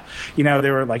out. They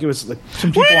were it was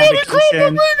some people on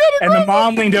vacation, and the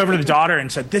mom leaned over to the daughter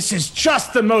and said, "This is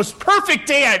just the most perfect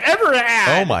day I've ever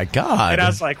had." Oh my God! And I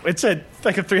was like, "It's a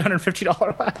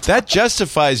 $350 laptop." That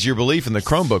justifies your belief in the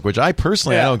Chromebook, which I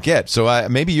personally I don't get. So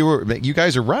maybe you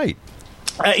guys are right.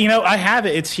 I have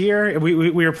it. It's here. We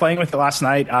were playing with it last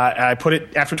night. I put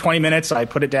it after 20 minutes. I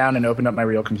put it down and opened up my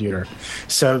real computer.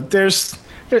 So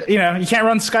you can't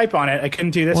run Skype on it. I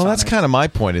couldn't do this. Well, that's kind of my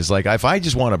point. Is if I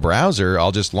just want a browser,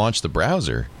 I'll just launch the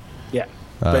browser. Yeah,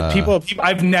 but people,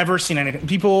 I've never seen anything.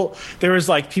 There was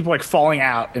people falling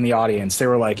out in the audience. They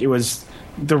were it was.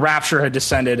 The rapture had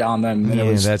descended on them, and it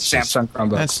was Samsung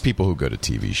Chromebooks. That's people who go to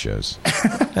TV shows.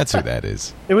 That's who that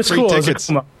is. It was free cool. Tickets.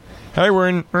 Hey, we're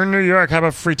in New York. How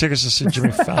about free tickets to see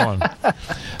Jimmy Fallon?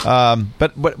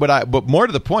 But more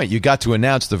to the point, you got to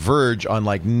announce The Verge on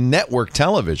network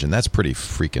television. That's pretty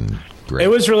freaking great. It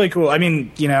was really cool. I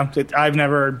mean, I've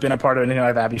never been a part of anything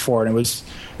like that before, and it was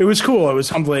cool. It was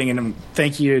humbling, and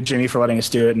thank you, Jimmy, for letting us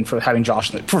do it and for having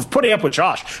Josh, for putting up with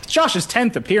Josh. Josh's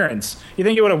 10th appearance. You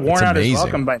think it would have worn out his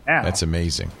welcome by now? That's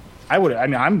amazing.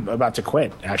 I'm about to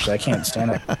quit. Actually, I can't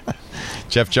stand it.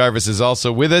 Jeff Jarvis is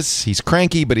also with us. He's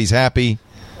cranky, but he's happy.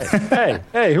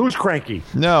 Hey, who's cranky?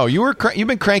 No, you've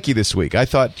been cranky this week. I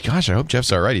thought, gosh, I hope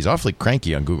Jeff's all right. He's awfully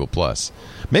cranky on Google Plus.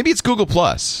 Maybe it's Google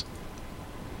Plus.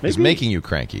 It's making you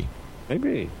cranky.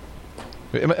 Maybe.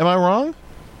 Am I wrong?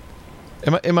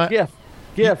 Am I? Yeah.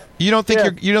 You don't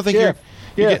think you're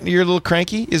a little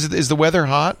cranky? Is the weather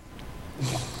hot?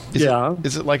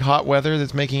 Is it like hot weather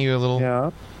that's making you a little?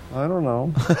 Yeah. I don't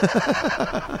know.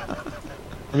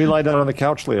 Let me lie down on the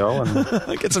couch, Leo, and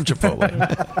get some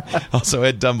Chipotle. Also,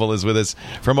 Ed Dumble is with us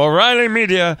from O'Reilly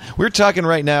Media. We're talking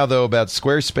right now, though, about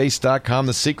Squarespace.com,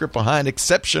 the secret behind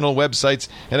exceptional websites,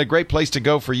 and a great place to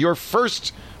go for your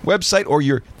first website or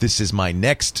your "this is my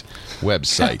next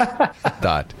website"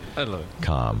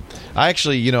 .com. I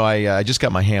actually, I just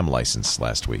got my ham license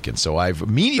last week, and so I've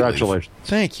immediately. Congratulations!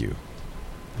 Thank you.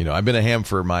 I've been a ham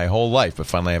for my whole life, but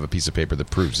finally I have a piece of paper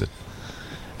that proves it.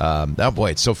 Oh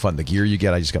boy, it's so fun. The gear you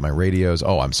get. I just got my radios.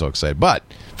 Oh, I'm so excited. But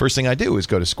first thing I do is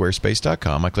go to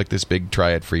squarespace.com. I click this big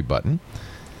try it free button,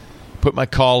 put my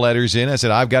call letters in. I said,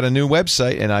 I've got a new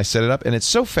website, and I set it up, and it's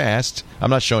so fast.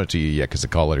 I'm not showing it to you yet because the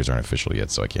call letters aren't official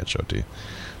yet, so I can't show it to you.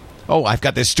 Oh, I've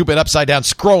got this stupid upside down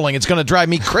scrolling. It's going to drive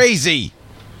me crazy.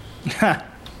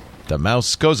 The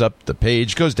mouse goes up, the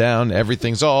page goes down,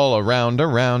 everything's all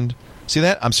around. See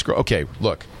that? Okay,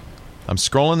 look. I'm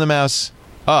scrolling the mouse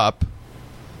up,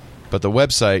 but the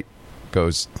website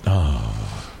goes,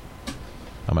 oh.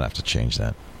 I'm going to have to change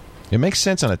that. It makes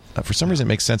sense for some reason it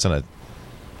makes sense on a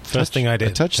First thing I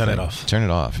did, touch turn thing. it off. Turn it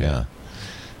off, yeah.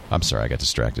 I'm sorry, I got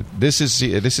distracted. This is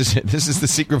the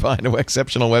secret behind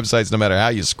exceptional websites, no matter how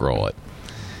you scroll it.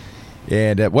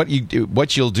 And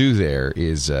what you'll do there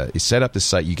is set up the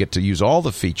site. You get to use all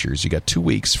the features. You got 2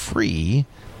 weeks free.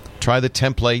 Try the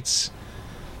templates,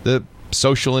 the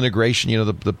social integration. You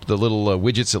know, the little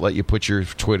widgets that let you put your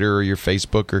Twitter or your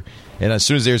Facebook, and as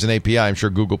soon as there's an API, I'm sure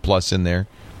Google Plus in there.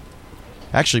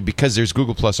 Actually, because there's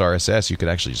Google Plus RSS, you could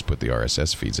actually just put the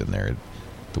RSS feeds in there.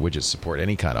 The widgets support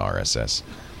any kind of RSS.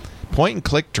 Point and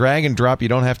click, drag and drop. You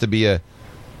don't have to be a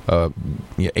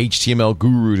HTML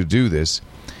guru to do this.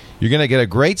 You're going to get a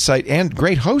great site and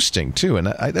great hosting, too. And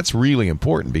that's really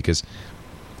important because,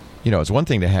 it's one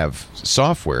thing to have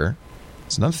software.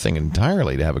 It's another thing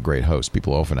entirely to have a great host.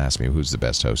 People often ask me who's the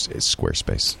best host. It's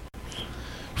Squarespace.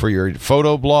 For your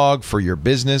photo blog, for your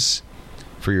business,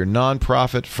 for your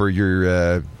nonprofit, for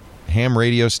your ham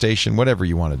radio station, whatever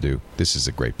you want to do, this is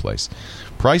a great place.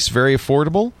 Price, very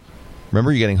affordable.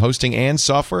 Remember, you're getting hosting and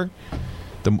software.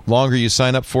 The longer you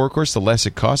sign up for, of course, the less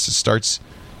it costs. It starts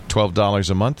 $12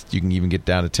 a month. You can even get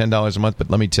down to $10 a month. But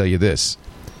let me tell you this.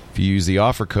 If you use the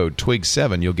offer code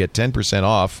TWIG7, you'll get 10%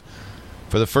 off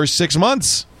for the first 6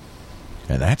 months.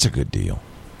 And that's a good deal.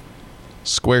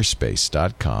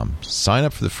 Squarespace.com. Sign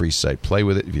up for the free site. Play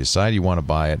with it. If you decide you want to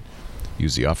buy it,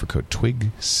 use the offer code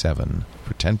TWIG7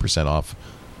 for 10% off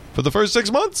for the first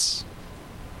 6 months.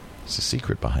 It's the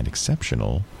secret behind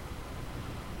exceptional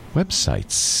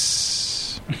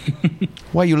websites.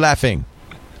 Why are you laughing?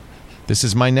 This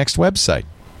is my next website.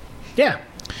 Yeah.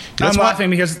 I'm laughing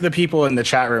because the people in the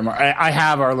chat room, I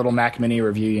have our little Mac Mini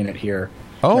review unit here.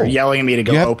 Oh. They're yelling at me to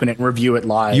go open it and review it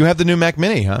live. You have the new Mac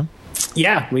Mini, huh?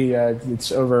 Yeah.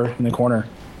 It's over in the corner.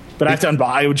 But I have to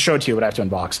I would show it to you, but I have to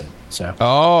unbox it. So.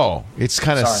 Oh, it's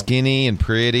kind of skinny and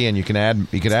pretty, and you can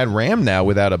add RAM now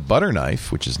without a butter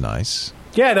knife, which is nice.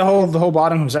 Yeah, the whole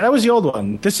bottom was that was the old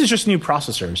one. This is just new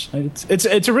processors.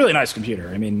 It's a really nice computer.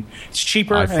 I mean, it's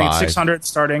cheaper. I think it's $600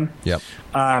 starting. Yep.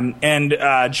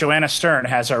 And Joanna Stern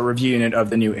has our review unit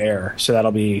of the new Air, so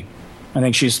that'll be. I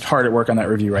think she's hard at work on that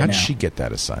review right now. How did she get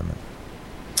that assignment?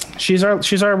 She's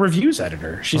our reviews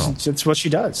editor. It's what she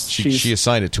does. She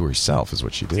assigned it to herself, is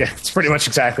what she did. Yeah, it's pretty much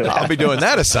exactly that. I'll be doing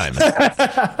that assignment.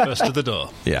 First to the door.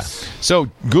 Yeah. So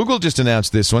Google just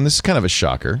announced this one. This is kind of a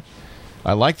shocker.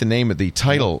 I like the name of the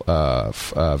title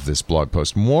of this blog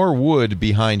post. More wood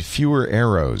behind fewer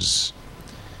arrows.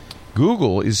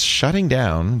 Google is shutting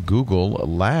down Google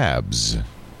Labs.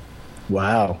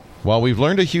 Wow. While we've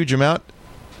learned a huge amount,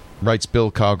 writes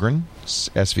Bill Cogran,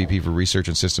 SVP for Research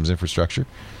and Systems Infrastructure,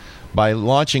 by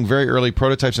launching very early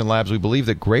prototypes in labs, we believe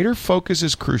that greater focus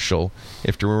is crucial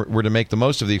if we're to make the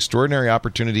most of the extraordinary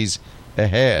opportunities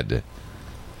ahead.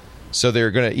 So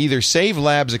they're going to either save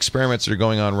labs experiments that are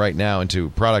going on right now into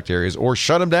product areas or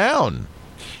shut them down.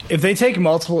 If they take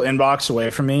multiple inbox away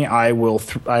from me, I will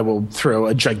throw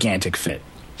a gigantic fit.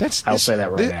 I'll say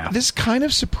that right now. This kind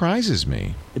of surprises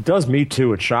me. It does me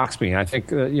too. It shocks me. I think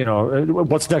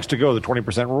what's next to go? The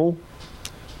 20% rule.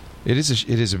 It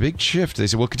is a big shift. They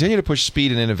said we'll continue to push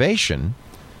speed and innovation,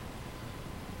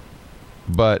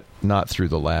 but not through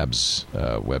the labs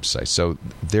website. So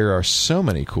there are so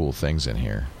many cool things in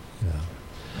here.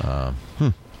 Yeah.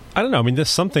 I don't know. I mean, there's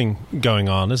something going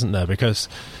on, isn't there? Because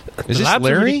is this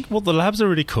Larry? The labs are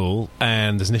really cool,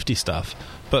 and there's nifty stuff.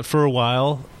 But for a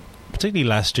while, particularly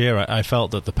last year, I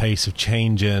felt that the pace of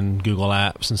change in Google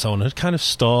Apps and so on had kind of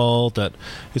stalled. That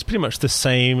it's pretty much the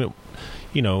same.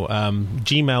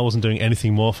 Gmail wasn't doing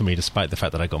anything more for me, despite the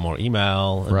fact that I got more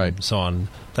email and so on.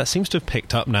 That seems to have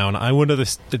picked up now, and I wonder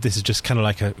if this is just kind of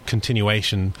like a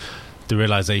continuation. The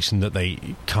realization that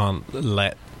they can't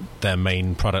let their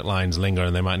main product lines linger,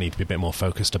 and they might need to be a bit more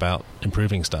focused about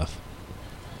improving stuff.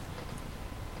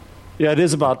 Yeah, it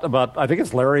is about. I think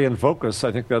it's Larry and focus.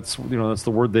 I think that's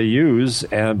the word they use.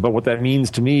 But what that means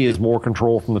to me is more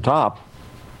control from the top,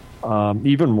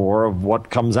 even more of what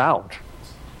comes out.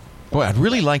 Boy, I'd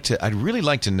really like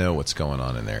to know what's going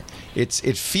on in there.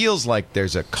 It feels like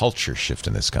there's a culture shift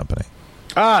in this company.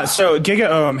 So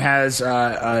GigaOM has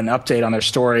an update on their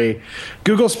story.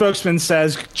 Google spokesman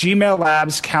says Gmail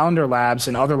Labs, Calendar Labs,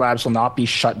 and other labs will not be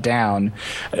shut down.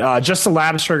 Just the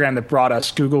Labs program that brought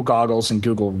us Google Goggles and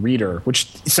Google Reader, which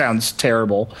sounds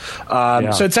terrible.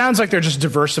 So it sounds like they're just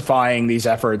diversifying these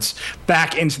efforts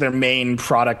back into their main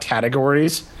product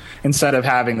categories instead of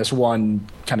having this one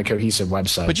kind of cohesive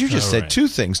website. But you just said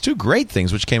two great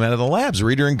things, which came out of the Labs,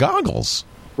 Reader and Goggles.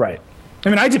 Right. I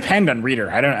mean, I depend on Reader.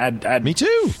 Me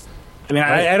too. I mean,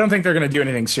 I don't think they're going to do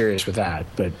anything serious with that.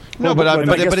 But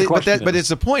it's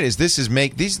the point. Is this is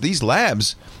make these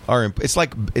labs are? It's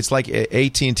like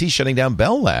AT&T shutting down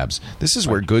Bell Labs. This is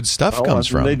where good stuff comes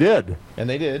from. They did.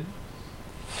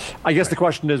 I guess the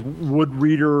question is, would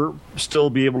Reader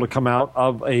still be able to come out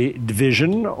of a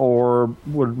division, or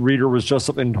would Reader was just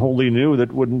something wholly new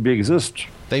that wouldn't exist?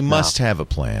 They must have a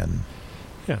plan.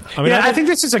 Yeah, I think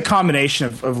this is a combination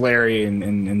of Larry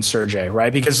and Sergey,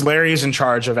 right? Because Larry is in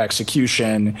charge of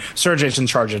execution, Sergey's in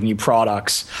charge of new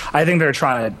products. I think they're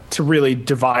trying to really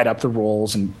divide up the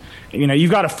roles, and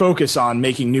you've got to focus on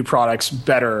making new products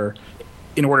better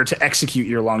in order to execute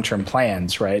your long-term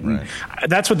plans, right? And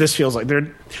that's what this feels like.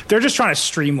 They're just trying to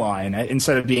streamline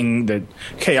instead of being the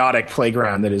chaotic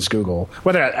playground that is Google.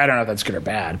 Whether I don't know if that's good or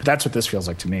bad, but that's what this feels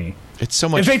like to me. It's so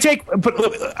much. But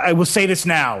look, I will say this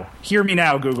now. Hear me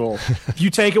now, Google. If you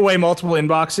take away multiple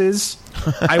inboxes,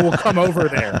 I will come over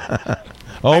there.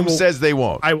 Holmes says they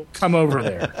won't. I will come over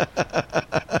there.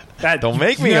 Don't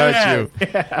make me hurt you.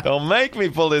 Yeah. Don't make me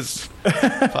pull this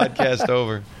podcast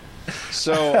over.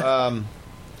 So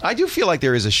I do feel like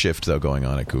there is a shift, though, going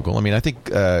on at Google. I mean, I think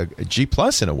G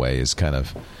Plus, in a way, is kind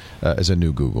of is a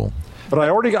new Google. But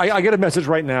I get a message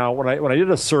right now when I did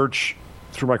a search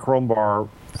through my Chrome bar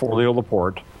for Leo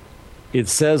Laporte. It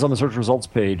says on the search results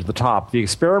page at the top, the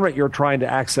experiment you're trying to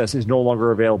access is no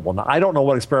longer available. Now, I don't know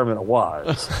what experiment it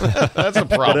was. That's a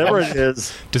problem. Whatever it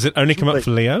is. Does it only come up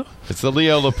for Leo? It's the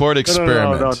Leo Laporte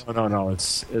experiment. No.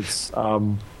 It's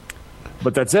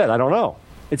but that's it. I don't know.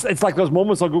 It's like those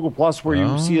moments on Google Plus where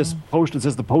you see a post that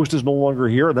says the post is no longer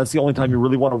here, and that's the only time you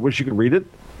really want to wish you could read it.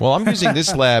 Well, I'm using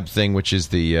this lab thing, which is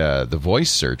the voice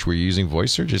search. Were you using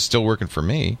voice search? It's still working for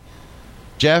me.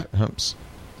 Jeff, oops.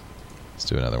 Let's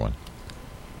do another one.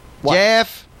 What?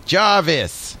 Jeff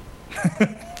Jarvis.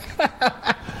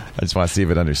 I just want to see if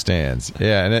it understands.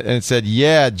 Yeah, and it said,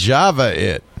 yeah, Java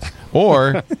it.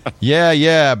 Or,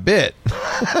 yeah, bit.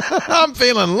 I'm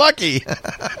feeling lucky.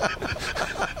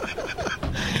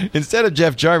 Instead of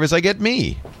Jeff Jarvis, I get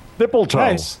me. Nipplefoot.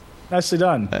 Nice. Nicely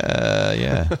done.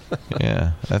 Yeah.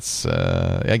 That's,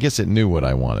 I guess it knew what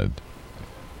I wanted.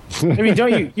 I mean,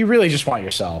 don't you really just want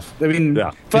yourself? I mean,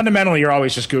 fundamentally, you're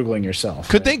always just Googling yourself.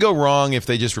 Could they go wrong if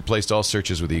they just replaced all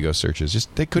searches with ego searches?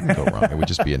 They couldn't go wrong. It would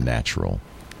just be a natural.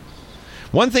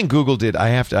 One thing Google did,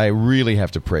 I really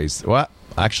have to praise. Well,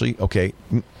 actually, okay.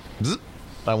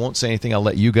 I won't say anything. I'll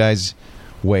let you guys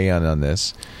weigh in on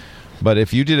this. But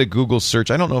if you did a Google search,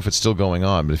 I don't know if it's still going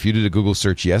on, but if you did a Google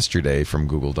search yesterday from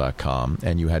Google.com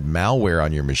and you had malware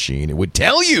on your machine, it would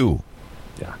tell you.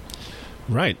 Yeah.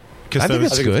 Right. I think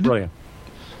that's good. Brilliant.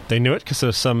 They knew it because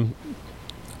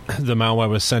the malware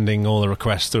was sending all the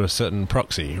requests through a certain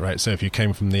proxy, right? So if you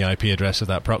came from the IP address of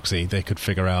that proxy, they could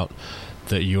figure out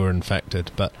that you were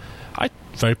infected. But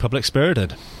very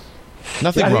public-spirited.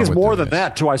 Nothing wrong wrong with with more this. than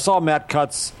that, too. I saw Matt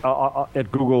Cutts at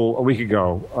Google a week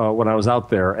ago when I was out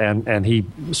there, and he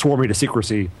swore me to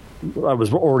secrecy. I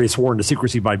was already sworn to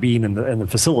secrecy by being in the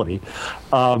facility.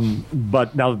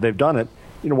 But now that they've done it,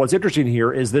 what's interesting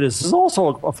here is that this is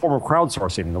also a form of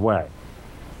crowdsourcing in a way.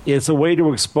 It's a way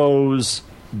to expose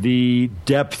the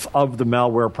depth of the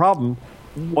malware problem.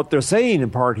 What they're saying in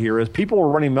part here is people are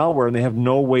running malware and they have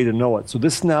no way to know it. So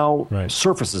this now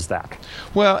surfaces that.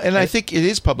 Well, and I think it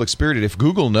is public-spirited. If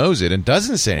Google knows it and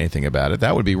doesn't say anything about it,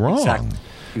 that would be wrong.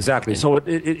 Exactly. So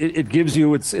it gives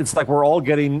you, it's like we're all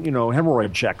getting,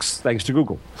 hemorrhoid checks thanks to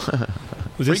Google.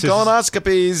 Free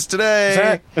colonoscopies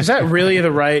today. Is that really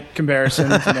the right comparison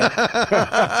to make?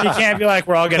 You can't be like,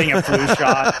 we're all getting a flu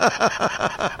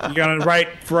shot. You're going to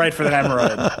write for the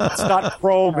hemorrhoid. It's not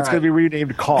Chrome. It's going to be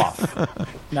renamed Cough.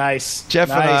 Nice.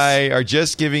 Jeff and I are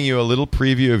just giving you a little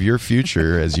preview of your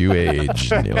future as you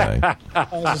age. Anyway.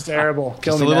 This is terrible.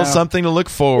 Just a little something to look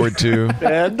forward to.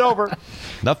 And over.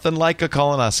 Nothing like a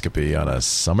colonoscopy on a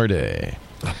summer day.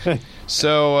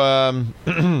 So,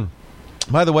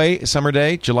 by the way, summer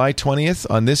day, July 20th,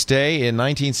 on this day in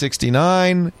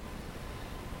 1969.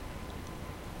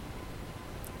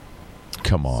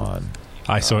 Come on.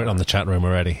 I saw it on the chat room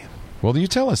already. Well, you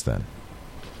tell us then.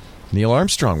 Neil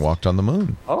Armstrong walked on the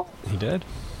moon. Oh, he did.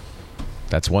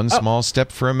 That's one small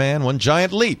step for a man, one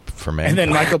giant leap for man. And then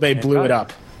Michael Bay blew it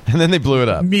up. And then they blew it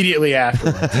up. Immediately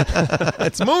after.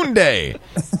 It's Moon Day.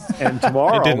 And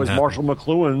tomorrow didn't is happen. Marshall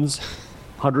McLuhan's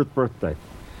 100th birthday.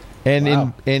 And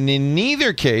Wow. in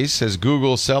neither case has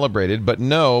Google celebrated, but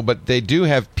they do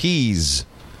have peas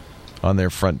on their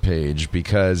front page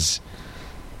because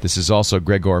this is also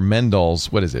Gregor Mendel's,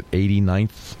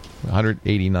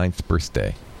 189th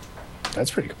birthday.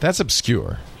 That's pretty cool. That's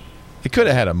obscure. It could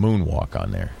have had a moonwalk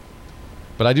on there.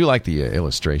 But I do like the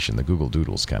illustration. The Google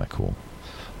Doodle's kind of cool.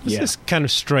 It's this kind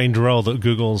of strange role that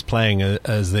Google's playing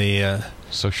as the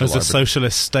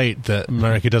socialist state that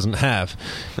America doesn't have.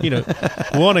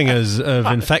 Warning us of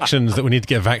infections that we need to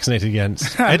get vaccinated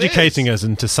against, educating us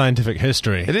into scientific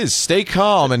history. It is. Stay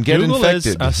calm and get Google infected.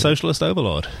 is a socialist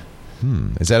overlord.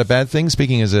 Is that a bad thing?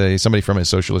 Speaking as somebody from a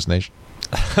socialist nation,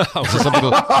 is this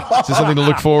something to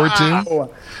look forward to?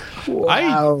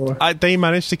 Wow. They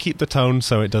managed to keep the tone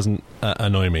so it doesn't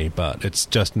annoy me, but it's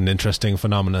just an interesting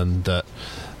phenomenon that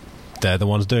they're the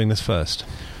ones doing this first.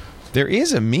 There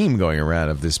is a meme going around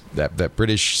of that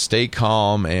British stay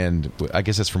calm, and I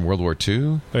guess that's from World War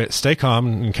II. Stay calm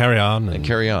and carry on. And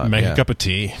carry on, Make yeah. a cup of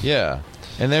tea. Yeah.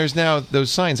 And there's now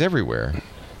those signs everywhere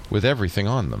with everything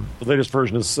on them. The latest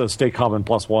version is Stay Calm and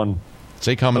 +1.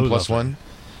 Stay calm and lovely. +1.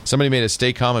 Somebody made a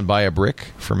stay calm and buy a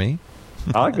brick for me.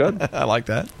 Ah, good. I like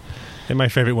that. And my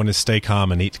favorite one is stay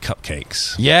calm and eat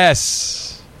cupcakes.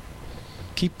 Yes.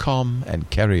 Keep calm and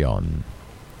carry on.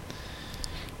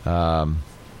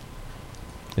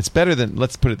 It's better than,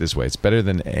 let's put it this way, it's better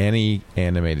than any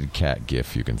animated cat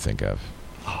GIF you can think of.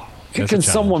 Can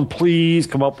someone please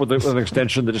come up with an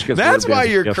extension that just gets That's rid of why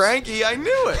basic you're gifs? cranky. I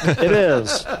knew it. It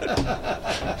is.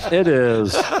 It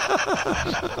is.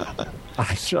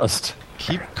 I just...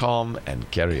 Keep calm and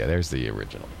carry on. There's the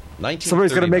original.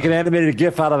 Somebody's going to make an animated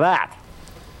GIF out of that.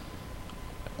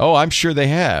 Oh, I'm sure they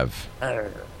have.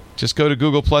 Just go to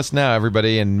Google Plus now,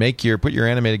 everybody, and put your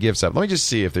animated GIFs up. Let me just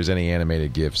see if there's any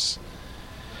animated GIFs.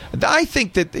 I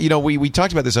think that we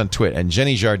talked about this on Twitter, and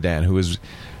Jenny Jardin, who is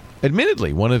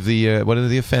admittedly one of the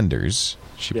offenders,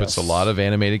 she puts a lot of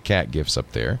animated cat GIFs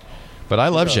up there. But I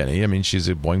love Jenny. I mean, she's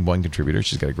a Boing Boing contributor.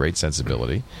 She's got a great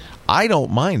sensibility. I don't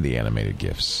mind the animated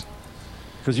GIFs.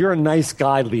 Because you're a nice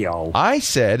guy, Leo. I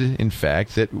said, in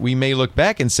fact, that we may look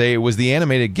back and say it was the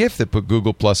animated GIF that put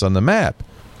Google Plus on the map.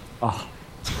 Oh.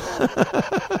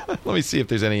 Let me see if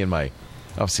there's any in my...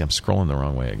 Oh, see, I'm scrolling the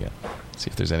wrong way again. See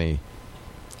if there's any...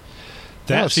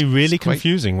 They're No, actually it's really quite-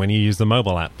 confusing when you use the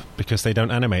mobile app because they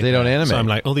don't animate. They don't there. animate. So I'm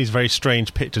like, all these very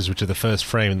strange pictures, which are the first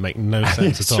frame and make no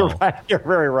sense Yes, at you're all. right. You're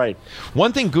very right.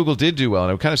 One thing Google did do well,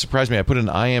 and it kind of surprised me, I put an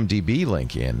IMDb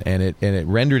link in, and it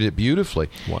rendered it beautifully.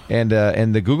 Wow. And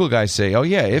the Google guys say, oh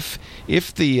yeah, if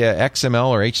the XML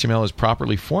or HTML is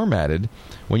properly formatted,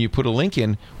 when you put a link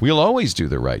in, we'll always do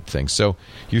the right thing. So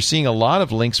you're seeing a lot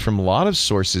of links from a lot of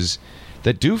sources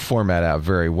that do format out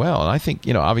very well. And I think,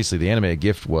 obviously the animated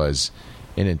GIF was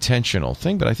an intentional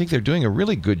thing, but I think they're doing a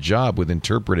really good job with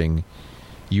interpreting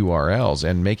URLs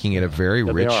and making it a very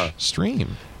they rich are.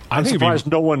 stream. I'm think it'd be-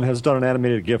 surprised no one has done an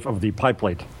animated GIF of the pie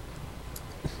plate.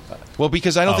 Well,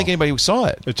 because I don't think anybody saw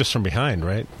it. It's just from behind,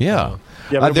 right? Yeah.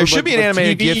 Yeah, but- There but- should be an but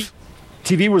animated TV GIF.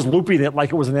 TV was looping it like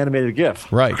it was an animated GIF.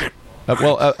 Right. Of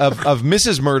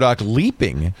Mrs. Murdoch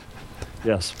leaping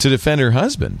Yes. to defend her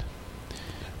husband,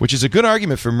 which is a good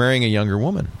argument for marrying a younger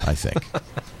woman, I think.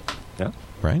 Yeah.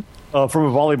 Right? From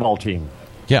a volleyball team.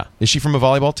 Yeah. Is she from a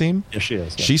volleyball team? Yes, she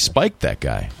is. Yeah. She spiked that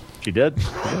guy. She did.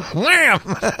 Wham!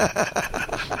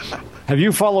 Have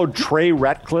you followed Trey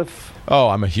Ratcliffe? Oh,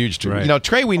 I'm a huge... Right.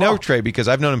 Trey, we know Trey because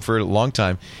I've known him for a long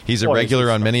time. He's a Oh, he's regular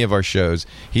good on stuff. many of our shows.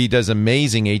 He does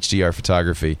amazing HDR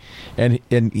photography. And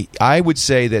I would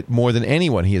say that more than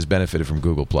anyone, he has benefited from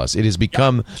Google+. It has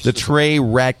become the Trey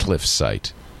Ratcliffe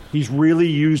site. He's really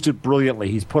used it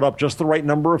brilliantly. He's put up just the right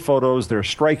number of photos. They're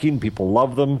striking. People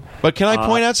love them. But can I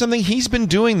point out something? He's been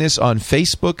doing this on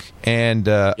Facebook and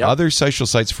other social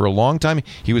sites for a long time.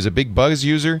 He was a big Buzz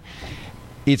user.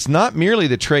 It's not merely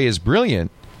that Trey is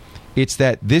brilliant. It's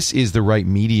that this is the right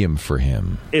medium for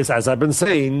him. As I've been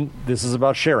saying, this is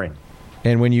about sharing.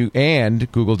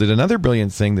 And Google did another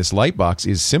brilliant thing. This Lightbox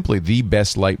is simply the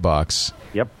best Lightbox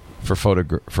Yep. for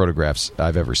photographs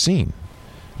I've ever seen.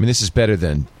 I mean, this is better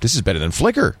than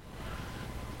Flickr.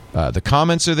 The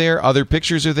comments are there. Other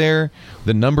pictures are there.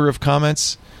 The number of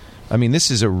comments. I mean, this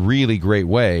is a really great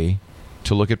way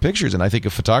to look at pictures. And I think a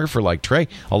photographer like Trey,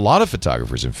 a lot of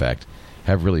photographers, in fact,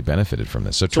 have really benefited from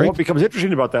this. So So Trey, what becomes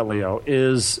interesting about that, Leo,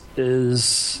 is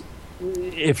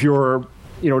if you're,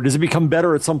 does it become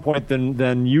better at some point than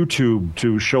YouTube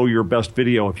to show your best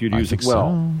video if you I use think it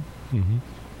well? so. Mm-hmm.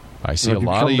 I see You a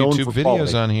know, lot of become known YouTube for videos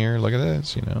quality. on here. Look at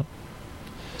this,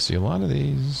 See a lot of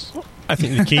these. I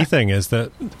think the key thing is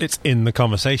that it's in the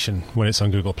conversation when it's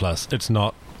on Google+. It's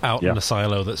not out in a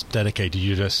silo that's dedicated.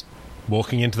 You're just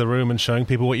walking into the room and showing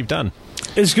people what you've done.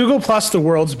 Is Google Plus the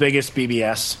world's biggest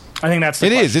BBS? I think that's the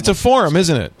It is. It's a forum,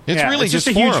 isn't it? It's really just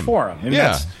a forum. huge forum. And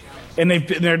yeah. And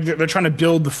they're trying to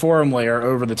build the forum layer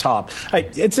over the top.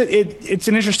 It's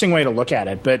an interesting way to look at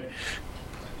it, but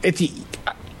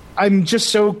I'm just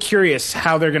so curious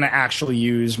how they're going to actually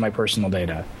use my personal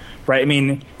data, right? I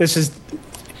mean, it feels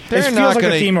like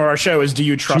the theme of our show is: do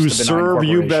you trust to the benign serve you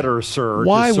corporation? better, sir?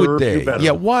 Why to would serve they? you better.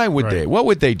 Yeah, why would they? What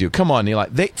would they do? Come on, Neil.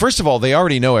 First of all, they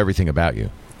already know everything about you.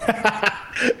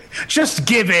 Just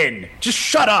give in. Just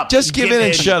shut up. Just give in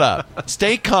and shut up.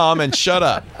 Stay calm and shut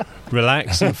up.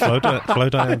 Relax and flow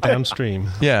downstream.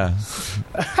 Yeah.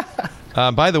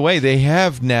 By the way, they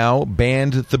have now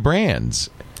banned the brands.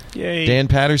 Yay. Dan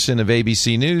Patterson of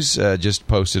ABC News just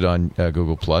posted on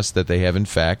Google Plus that they have, in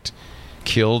fact,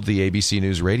 killed the ABC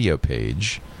News radio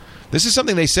page. This is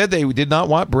something they said they did not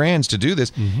want brands to do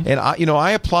this. Mm-hmm. And,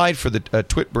 I applied for the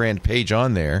Twit brand page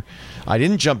on there. I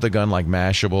didn't jump the gun like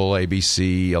Mashable,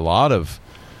 ABC, a lot of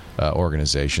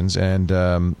organizations. And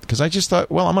because I just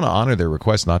thought, well, I'm going to honor their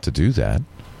request not to do that.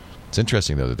 It's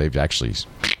interesting, though, that they've actually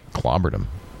clobbered them.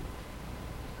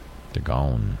 They're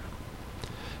gone.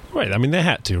 Right, I mean, they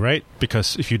had to, right?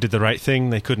 Because if you did the right thing,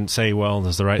 they couldn't say, well,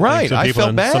 there's the right Right, thing. I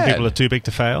felt bad. Some people are too big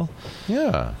to fail.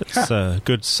 Yeah. It's a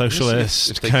good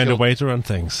socialist kind of way to run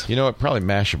things. You know what? Probably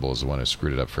Mashable is the one who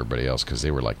screwed it up for everybody else because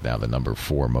they were like now the number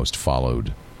 4 most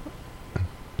followed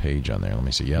page on there. Let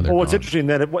me see. Yeah, they're what's gone. interesting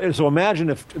then? So imagine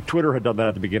if Twitter had done that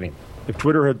at the beginning. If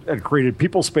Twitter had created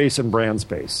people space and brand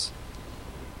space,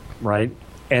 right?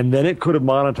 And then it could have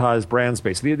monetized brand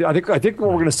space. I think what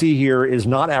we're going to see here is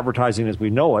not advertising as we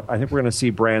know it. I think we're going to see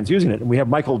brands using it. And we have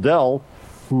Michael Dell,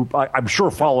 who I'm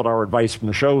sure followed our advice from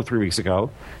the show 3 weeks ago,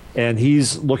 and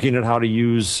he's looking at how to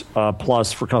use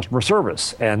Plus for customer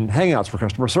service and Hangouts for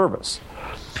customer service.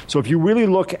 So if you really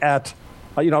look at,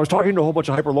 I was talking to a whole bunch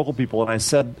of hyperlocal people, and I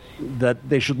said that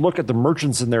they should look at the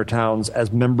merchants in their towns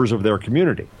as members of their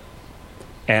community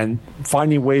and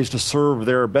finding ways to serve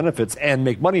their benefits and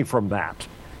make money from that.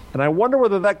 And I wonder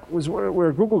whether that was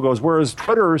where Google goes, whereas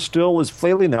Twitter still is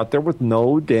flailing out there with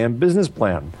no damn business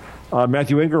plan.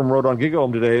 Matthew Ingram wrote on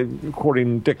GigaOM today,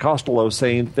 quoting Dick Costello,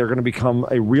 saying that they're going to become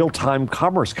a real-time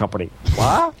commerce company.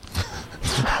 What?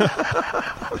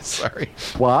 Sorry.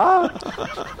 What?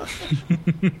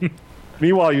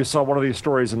 Meanwhile, you saw one of these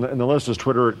stories in the list is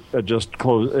Twitter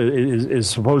is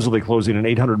supposedly closing an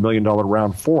 $800 million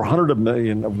round, $400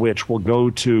 million of which will go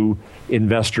to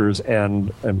investors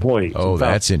and employees. Oh,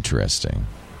 that's interesting.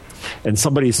 And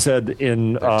somebody said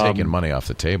they're taking money off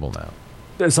the table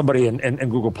now. Somebody in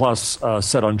Google Plus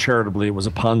said uncharitably it was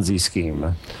a Ponzi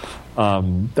scheme.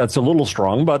 That's a little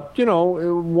strong, but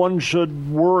one should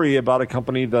worry about a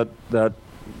company that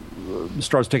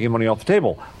starts taking money off the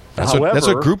table. That's what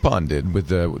Groupon did with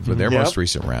their most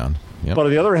recent round. Yep. But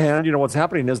on the other hand, what's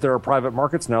happening is there are private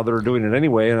markets now that are doing it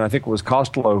anyway. And I think it was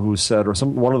Costello who said, or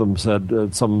one of them said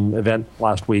at some event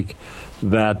last week,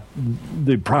 that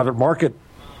the private market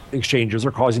exchanges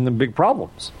are causing them big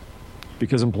problems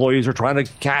because employees are trying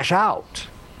to cash out.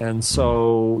 And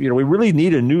so, we really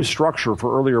need a new structure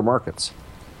for earlier markets.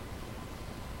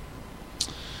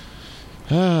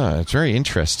 It's very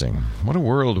interesting. What a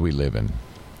world we live in.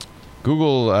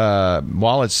 Google,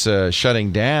 while it's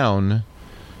shutting down,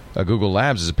 Google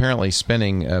Labs is apparently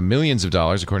spending millions of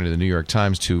dollars, according to the New York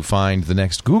Times, to find the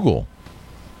next Google.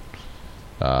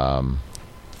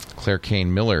 Claire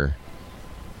Kane Miller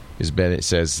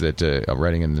says that,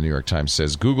 writing in the New York Times,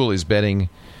 says Google is betting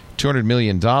 $200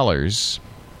 million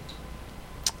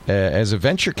as a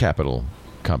venture capital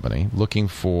company looking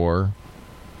for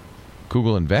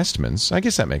Google investments. I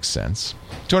guess that makes sense.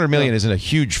 $200 million isn't a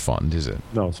huge fund, is it?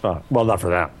 No, it's not. Well, not for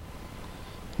that.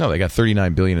 No, they got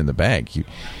 $39 billion in the bank.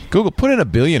 Google, put in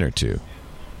 $1 billion or $2 billion.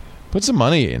 Put some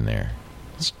money in there.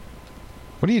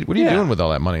 What are you doing with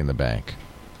all that money in the bank?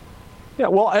 Yeah,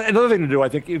 well, another thing to do, I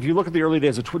think, if you look at the early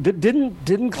days of Twitter,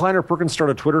 didn't Kleiner Perkins start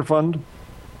a Twitter fund?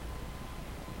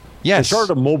 Yes, they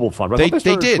started a mobile fund. They did.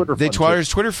 They started a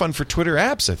too. Twitter fund for Twitter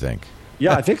apps, I think.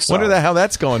 Yeah, I think so. Wonder how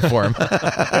that's going for him.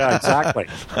 Yeah, exactly.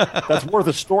 That's worth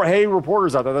a story. Hey,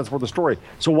 reporters out there, that's worth a story.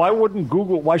 So why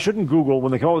shouldn't Google,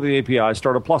 when they come up with the API,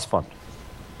 start a Plus fund?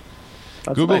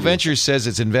 That's Google Ventures says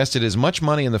it's invested as much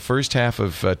money in the first half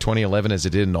of 2011 as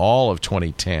it did in all of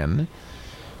 2010.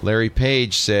 Larry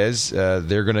Page says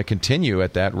they're going to continue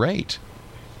at that rate.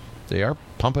 They are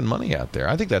pumping money out there.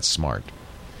 I think that's smart.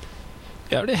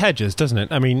 Yeah, it hedges, doesn't it?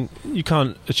 I mean, you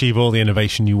can't achieve all the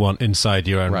innovation you want inside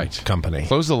your own Right. company.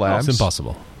 Close the labs. It's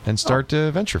impossible. And start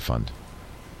a venture fund.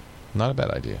 Not a bad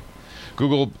idea.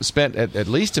 Google spent at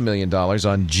least $1 million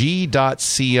on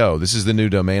G.co. This is the new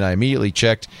domain. I immediately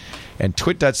checked, and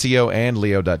twit.co and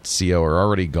leo.co are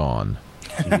already gone.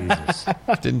 Jesus.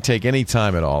 Didn't take any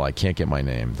time at all. I can't get my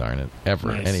name, darn it, ever,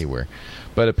 Nice. anywhere.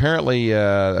 But apparently,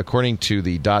 according to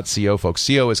the .co folks,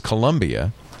 CO is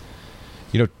Columbia.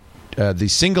 You know, the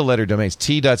single-letter domains,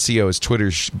 T.co is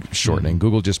Twitter's shortening.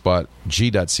 Google just bought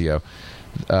G.co.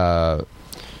 The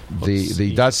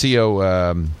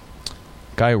 .co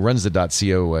guy who runs the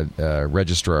 .co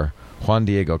registrar, Juan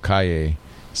Diego Calle,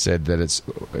 said that it's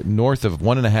north of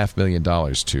 $1.5 million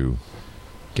to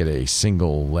get a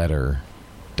single-letter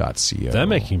 .co. They're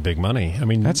making big money. I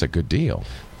mean, That's a good deal.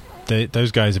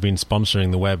 those guys have been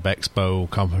sponsoring the Web Expo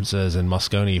conferences in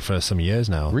Moscone for some years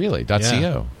now. Really? Yeah.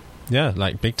 .co? Yeah,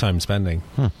 like big time spending.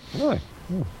 Really?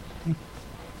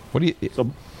 What do you?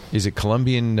 So- Is it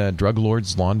Colombian drug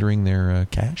lords laundering their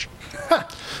cash?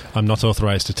 I'm not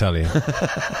authorized to tell you.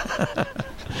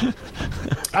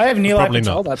 I have Probably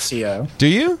not. neilappatel.co. Do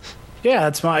you? Yeah,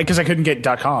 that's my because I couldn't get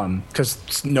 .com because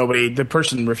the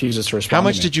person refuses to respond. How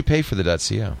much did you pay for the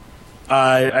 .co?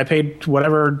 I paid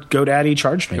whatever GoDaddy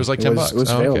charged me. It was like $10. It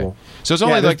was Oh, okay. available. So it's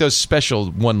only Yeah, like those special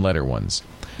one-letter ones.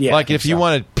 Yeah, Like I if think you so.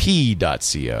 wanted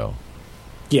P.co,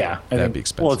 Yeah, I that'd think- be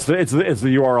expensive. Well, it's the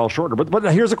URL shortener.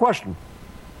 But here's a question.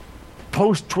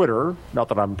 Post Twitter, not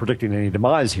that I'm predicting any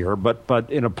demise here, but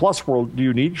in a plus world, do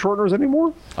you need shorteners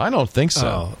anymore? I don't think so.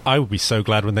 Oh, I would be so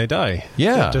glad when they die.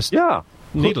 Yeah. They're just Yeah.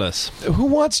 needless. Who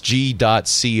wants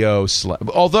G.co?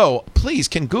 Although, please,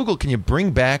 can you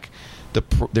bring back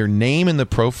their name in the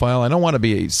profile? I don't want to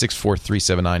be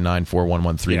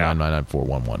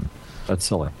 64379941139999411. That's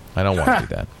silly. I don't want to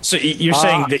do that. So you're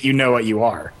saying that you know what you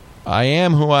are. I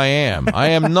am who I am. I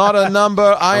am not a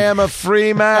number. I am a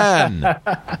free man.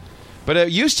 But it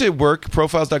used to work.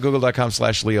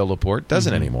 Profiles.google.com/Leo Laporte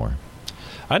doesn't anymore.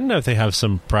 I don't know if they have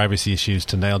some privacy issues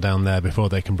to nail down there before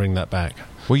they can bring that back.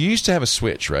 Well, you used to have a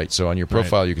switch, right? So on your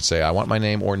profile, you could say, I want my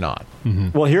name or not.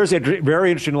 Well, here's a very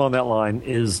interesting along that line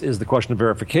is the question of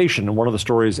verification. And one of the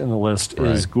stories in the list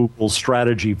is Right. Google's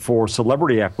strategy for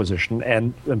celebrity acquisition.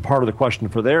 And part of the question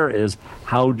for there is,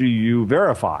 how do you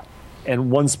verify?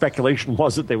 And one speculation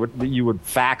was that you would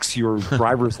fax your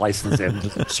driver's license in.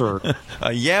 It's absurd.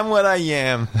 I am what I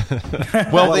am.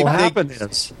 What Well, will happen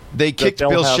is they kicked they'll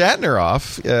Bill have- Shatner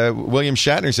off. William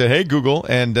Shatner said, "Hey, Google,"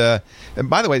 and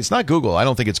by the way, it's not Google. I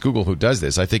don't think it's Google who does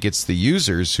this. I think it's the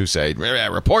users who say,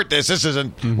 "Report this. This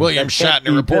isn't William That can't Shatner.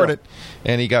 be Report Bill." it."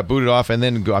 And he got booted off. And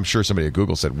then I'm sure somebody at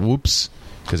Google said, "Whoops,"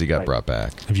 because he got Right. brought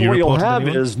back. Have So you what you'll reported have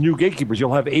anyone? is new gatekeepers.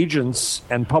 You'll have agents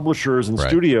and publishers and Right.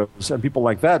 studios and people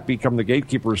like that become the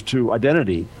gatekeepers to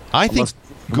identity. I think Unless-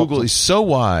 Google is so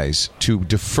wise to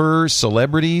defer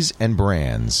celebrities and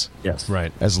brands Yes.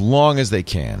 Right. as long as they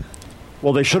can.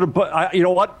 Well, they should have put. You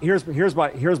know what? Here's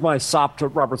my sop to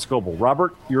Robert Scoble.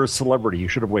 Robert, you're a celebrity. You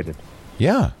should have waited.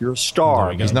 Yeah, You're a star. There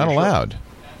we go. he's not You should- allowed.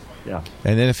 Yeah.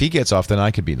 And then if he gets off, then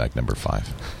I could be like number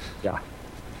 5. Yeah.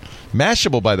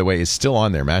 Mashable, by the way, is still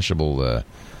on there. Mashable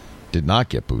did not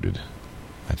get booted.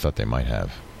 I thought they might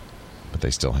have, but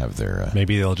they still have their.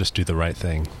 Maybe they'll just do the right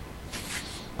thing.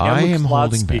 I am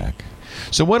holding Slotsky. back.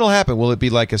 So what'll happen? Will it be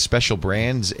like a special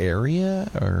brands area,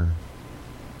 or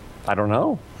I don't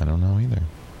know. I don't know either.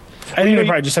 I think they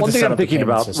probably just have One to thing set I'm up the thinking payment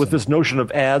about system. with this notion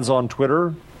of ads on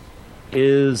Twitter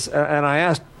is, and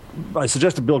I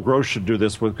suggested Bill Gross should do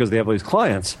this because they have these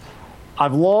clients.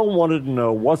 I've long wanted to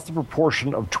know what's the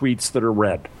proportion of tweets that are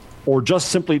read or just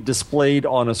simply displayed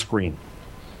on a screen.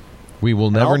 We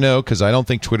will never Well- know because I don't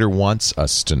think Twitter wants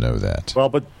us to know that. Well,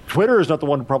 but Twitter is not the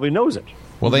one who probably knows it.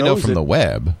 Well, Who they know knows from it the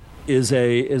web. is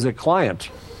a client,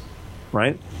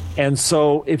 right? And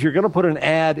so if you're going to put an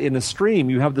ad in a stream,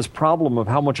 you have this problem of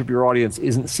how much of your audience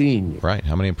isn't seeing you. Right.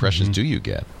 How many impressions do you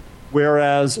get?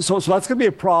 Whereas, so that's going to be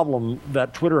a problem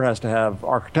that Twitter has to have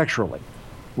architecturally.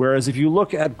 Whereas if you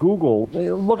look at Google,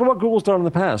 look at what Google's done in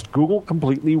the past. Google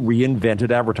completely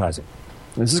reinvented advertising.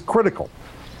 This is critical.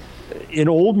 In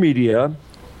old media,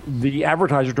 the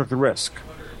advertiser took the risk.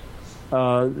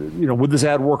 Would this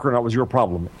ad work or not was your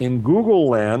problem. In Google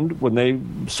land, when they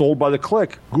sold by the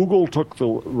click, Google took the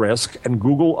risk and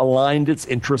Google aligned its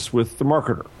interests with the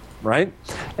marketer, right?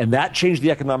 And that changed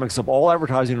the economics of all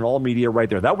advertising and all media right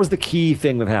there. That was the key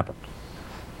thing that happened.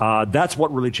 That's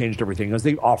what really changed everything, is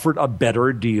they offered a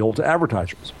better deal to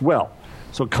advertisers. Well,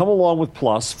 so come along with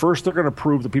Plus. First, they're going to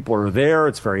prove that people are there.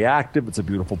 It's very active. It's a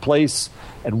beautiful place.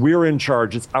 And we're in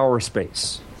charge. It's our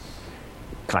space.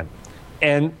 Kind of.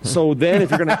 And so then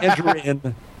if you're going to enter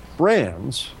in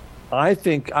brands, I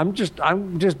think I'm just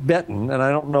betting, and I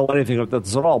don't know anything about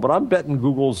this at all, but I'm betting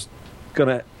Google's going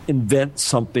to invent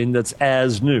something that's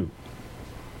as new.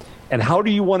 And how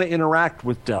do you want to interact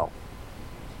with Dell?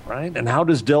 Right? And how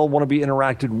does Dell want to be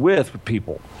interacted with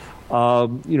people?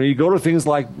 You go to things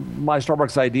like My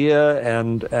Starbucks Idea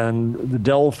and the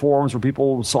Dell forums where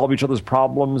people solve each other's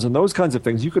problems and those kinds of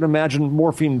things. You can imagine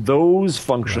morphing those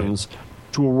functions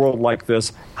to a world like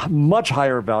this. Much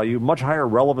higher value, much higher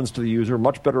relevance to the user,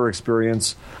 much better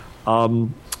experience.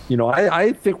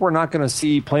 I think we're not going to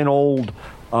see plain old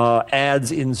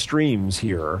ads in streams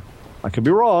here. I could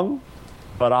be wrong,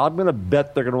 but I'm going to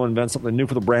bet they're going to invent something new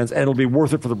for the brands, and it'll be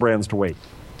worth it for the brands to wait.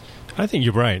 I think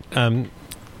you're right.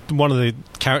 One of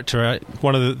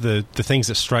the things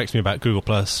that strikes me about Google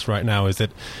Plus right now is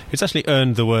that it's actually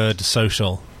earned the word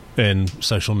social in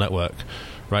social network.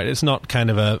 Right, it's not kind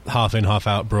of a half-in,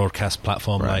 half-out broadcast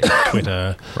platform like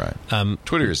Twitter. Right.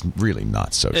 Twitter is really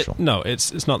not social.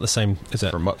 It's not the same, is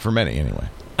it? For many, anyway.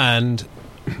 And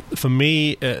for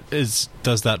me, it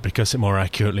does that because it more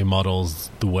accurately models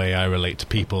the way I relate to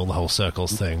people, the whole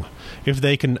circles thing. If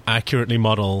they can accurately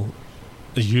model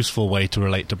a useful way to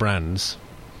relate to brands.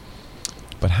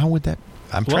 But how would that...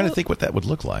 I'm trying to think what that would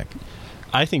look like.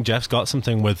 I think Jeff's got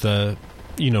something with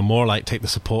more like take the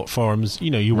support forums.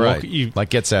 You walk, like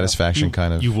get satisfaction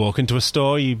kind of. You walk into a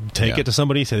store, you take it to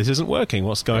somebody, say this isn't working.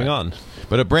 What's going on?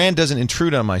 But a brand doesn't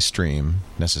intrude on my stream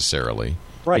necessarily.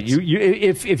 Right.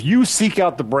 If you seek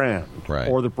out the brand, right,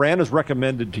 or the brand is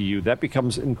recommended to you, that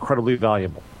becomes incredibly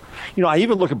valuable. I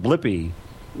even look at Blippy,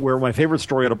 where my favorite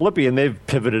story out of Blippy, and they've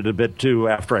pivoted a bit too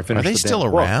after I finished. Are they still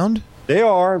around? They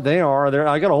are.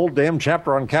 I got a whole damn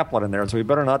chapter on Kaplan in there, so he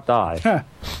better not die.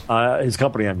 His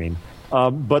company, I mean.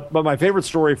 But my favorite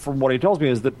story from what he tells me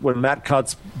is that when Matt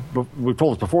Cutts, we've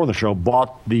told this before in the show,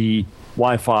 bought the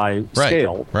Wi-Fi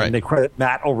scale, and they credit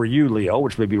Matt over you, Leo,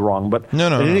 which may be wrong, but in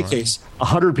any case,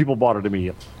 100 people bought it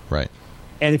immediately. Right.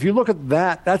 And if you look at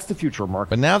that, that's the future market.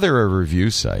 But now they're a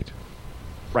review site.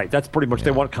 Right. That's pretty much,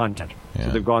 they want content. Yeah.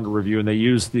 So they've gone to review, and they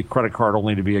use the credit card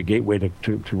only to be a gateway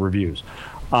to reviews.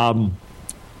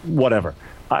 Whatever.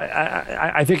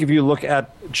 I think if you look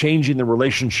at changing the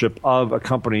relationship of a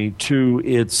company to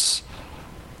its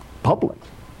public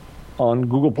on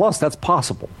Google Plus, that's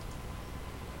possible.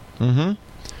 Mm-hmm.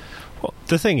 Well,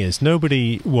 the thing is,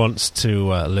 nobody wants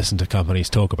to listen to companies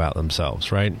talk about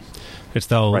themselves, right? We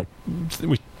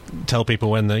tell people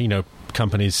when the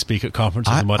companies speak at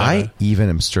conferences and whatever. I even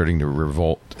am starting to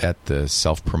revolt at the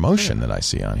self-promotion that I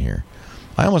see on here.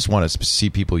 I almost want to see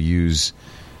people use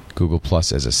Google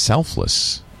Plus as a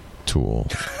selfless tool.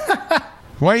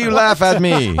 Why you laugh at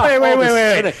me?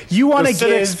 Wait. You want to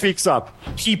give speaks up.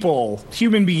 people,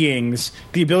 human beings,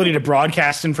 the ability to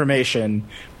broadcast information,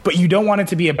 but you don't want it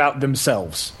to be about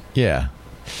themselves. Yeah.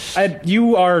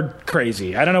 You are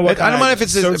crazy. I don't know what. I don't mind if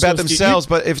it's about themselves,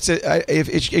 but if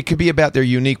it could be about their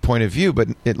unique point of view, but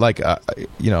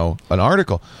an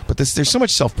article. But there's so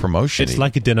much self promotion. It's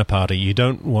like a dinner party. You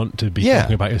don't want to be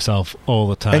talking about yourself all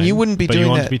the time, and you wouldn't be but doing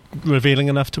you want that. to be revealing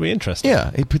enough to be interesting.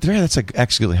 Yeah, that's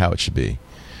actually how it should be.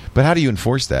 But how do you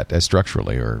enforce that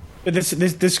structurally? Or but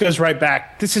this goes right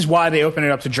back. This is why they open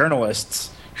it up to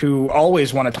journalists who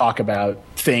always want to talk about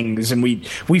things, and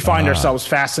we find ourselves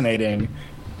fascinating.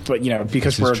 But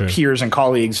because we're peers and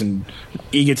colleagues and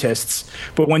egotists.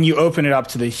 But when you open it up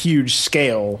to the huge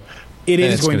scale, it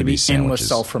is going to be endless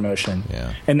self promotion.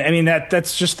 Yeah. And I mean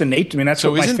that's just the nature. I mean that's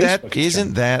so. What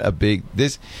Isn't that a big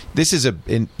this is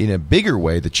in a bigger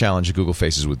way the challenge that Google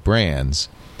faces with brands.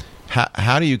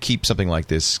 How do you keep something like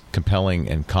this compelling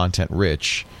and content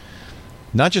rich,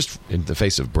 not just in the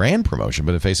face of brand promotion, but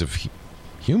in the face of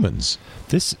humans?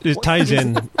 It ties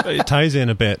in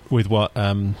a bit with what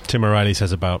Tim O'Reilly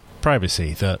says about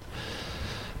privacy, that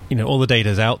all the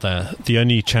data's out there. The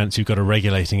only chance you've got of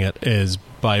regulating it is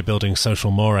by building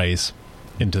social mores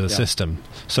into the system.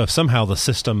 So if somehow the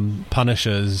system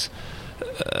punishes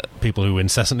people who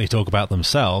incessantly talk about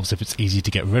themselves, if it's easy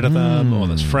to get rid of them or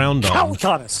that's frowned on,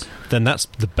 then that's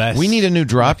the best. We need a new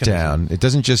drop down. It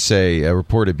doesn't just say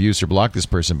report abuse or block this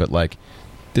person, but like,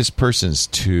 this person's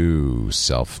too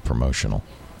self-promotional.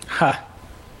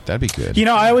 That'd be good. When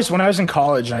I was in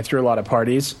college and I threw a lot of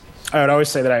parties, I would always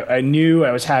say that I knew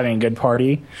I was having a good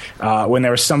party when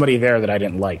there was somebody there that I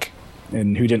didn't like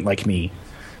and who didn't like me.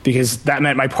 Because that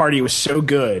meant my party was so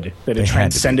good that it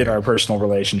transcended our personal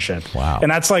relationship. Wow.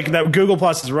 And that's like that. Google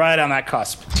Plus is right on that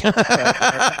cusp.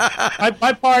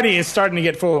 My party is starting to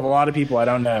get full of a lot of people I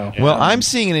don't know. Well, I'm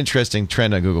seeing an interesting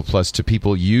trend on Google Plus to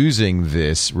people using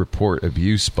this report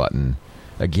abuse button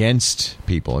against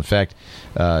people. In fact,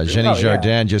 Jenny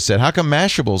Jardin just said, how come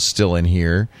Mashable's still in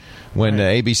here when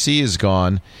ABC is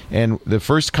gone? And the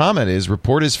first comment is,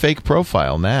 report his fake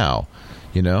profile now.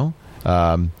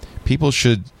 People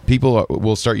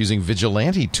will start using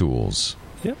vigilante tools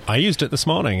Yeah, I used it this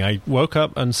morning. I woke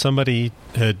up and somebody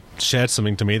had shared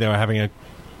something to me. They were having a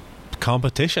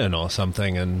competition or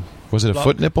something. And was it a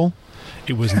foot nipple?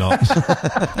 It was not.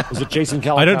 Was it Jason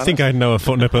Calacanis? I don't think I'd know a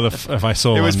foot nipple if I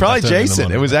saw one. It was probably better in the Jason. It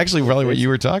morning. was actually probably what you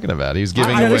were talking about. He was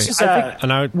giving away. This is, And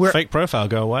now fake profile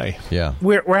go away. Yeah.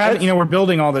 We're having, we're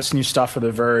building all this new stuff for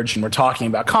The Verge, and we're talking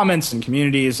about comments and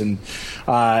communities, and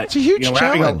it's a huge we're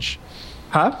having challenge.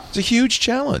 It's a huge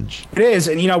challenge. It is,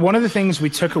 and one of the things we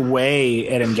took away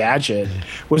at Engadget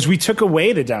was we took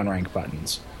away the downrank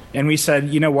buttons. And we said,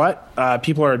 you know what?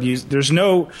 People are abused.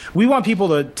 We want people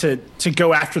to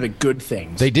go after the good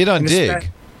things. They did on Dig.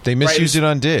 They misused it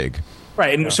on Dig.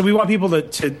 Right. And so we want people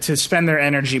to spend their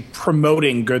energy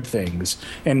promoting good things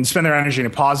and spend their energy in a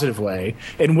positive way.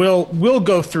 And we'll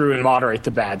go through and moderate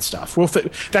the bad stuff.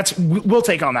 We'll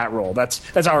take on that role.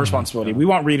 That's our responsibility. We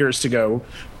want readers to go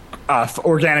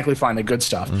organically find the good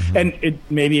stuff. Mm-hmm. And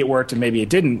maybe it worked and maybe it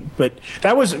didn't, but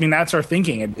that's our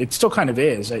thinking. It still kind of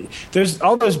is. There's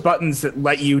all those buttons that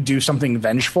let you do something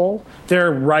vengeful.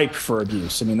 They're ripe for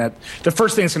abuse. That the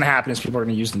first thing that's going to happen is people are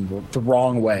going to use them the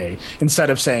wrong way instead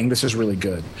of saying this is really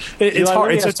good. It's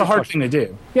hard. It's a hard thing to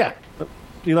do. Yeah.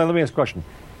 Eli, let me ask a question.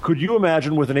 Could you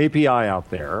imagine with an API out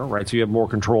there, right, so you have more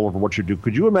control over what you do,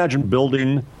 could you imagine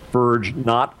building Verge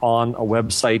not on a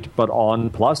website but on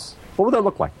Plus? What would that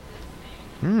look like?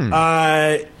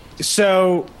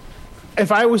 So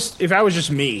if I was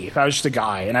just me, if I was just a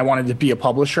guy and I wanted to be a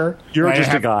publisher, you're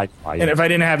just a guy, and if I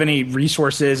didn't have any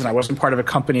resources and I wasn't part of a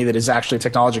company that is actually a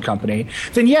technology company,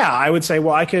 then yeah, I would say,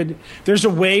 well, there's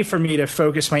a way for me to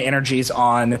focus my energies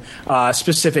on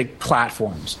specific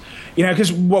platforms,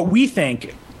 because what we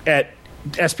think at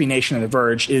SB Nation and The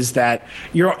Verge is that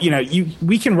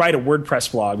we can write a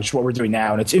WordPress blog, which is what we're doing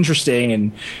now, and it's interesting,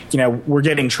 and we're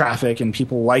getting traffic and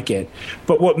people like it.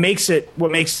 But what makes The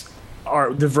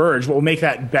Verge, what will make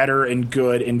that better and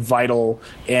good and vital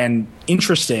and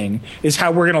interesting is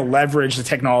how we're going to leverage the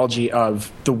technology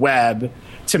of the web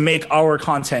to make our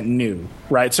content new,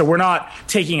 right? So we're not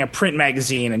taking a print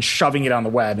magazine and shoving it on the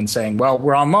web and saying, well,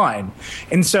 we're online.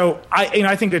 And so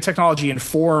I think the technology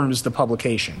informs the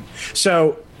publication.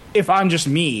 So if I'm just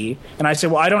me and I say,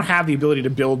 well, I don't have the ability to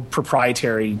build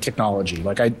proprietary technology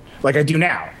like I do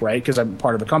now, right? Because I'm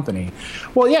part of a company.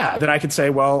 Well, yeah, then I could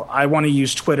say, well, I want to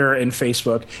use Twitter and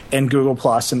Facebook and Google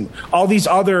Plus and all these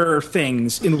other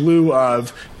things in lieu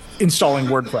of installing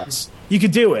WordPress. You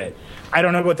could do it. I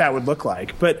don't know what that would look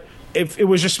like, but if it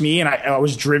was just me and I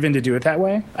was driven to do it that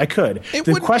way, I could.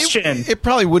 It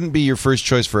probably wouldn't be your first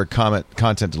choice for a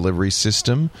content delivery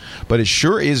system, but it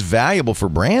sure is valuable for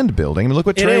brand building. Look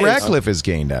what Trey Ratcliffe has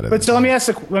gained out of it. But so let me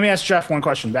ask Jeff one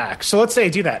question back. So let's say I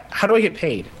do that. How do I get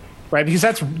paid? Right? Because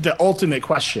that's the ultimate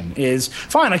question is,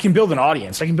 fine, I can build an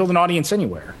audience. I can build an audience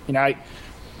anywhere.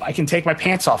 I can take my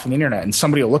pants off on the internet and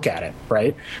somebody will look at it,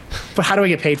 right? But how do I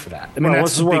get paid for that?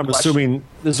 This is where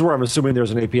I'm assuming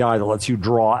there's an API that lets you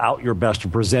draw out your best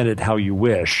and present it how you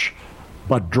wish,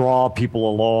 but draw people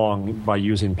along by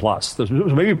using Plus.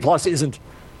 Maybe Plus is a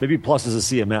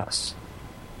CMS.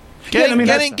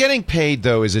 Getting paid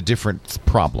though is a different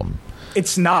problem.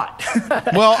 It's not.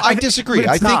 Well, I disagree.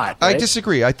 I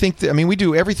disagree. I think we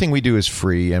do everything we do is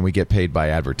free, and we get paid by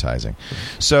advertising.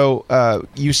 So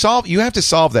you have to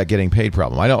solve that getting paid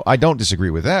problem. I don't disagree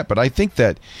with that, but I think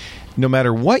that no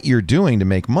matter what you're doing to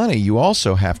make money, you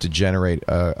also have to generate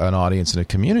an audience and a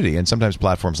community. And sometimes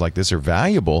platforms like this are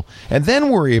valuable, and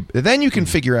then you can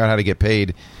figure out how to get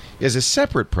paid as a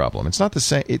separate problem. It's not the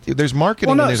same. There's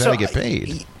marketing and there's how to get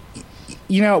paid.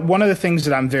 One of the things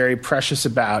that I'm very precious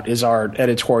about is our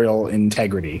editorial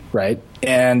integrity, right?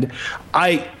 And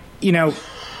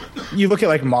you look at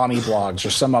like mommy blogs or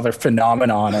some other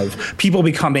phenomenon of people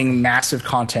becoming massive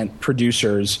content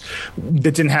producers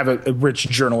that didn't have a rich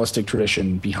journalistic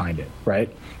tradition behind it, right?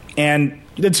 And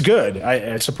it's good.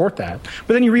 I support that.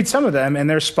 But then you read some of them, and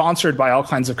they're sponsored by all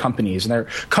kinds of companies, and their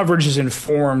coverage is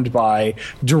informed by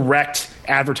direct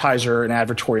advertiser and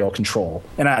advertorial control.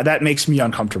 And that makes me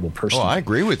uncomfortable personally. Oh, I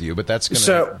agree with you, but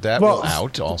will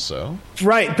out also.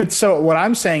 Right. But so what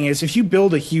I'm saying is if you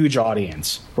build a huge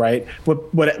audience, right,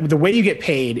 the way you get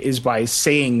paid is by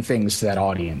saying things to that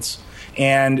audience.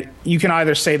 And you can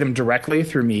either say them directly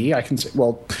through me. I can say,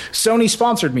 well, Sony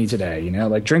sponsored me today,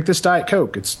 drink this Diet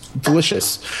Coke. It's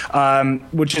delicious.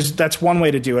 That's one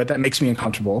way to do it. That makes me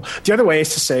uncomfortable. The other way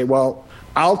is to say, well,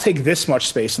 I'll take this much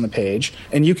space on the page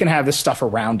and you can have this stuff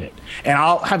around it. And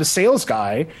I'll have a sales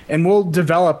guy and we'll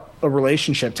develop a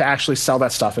relationship to actually sell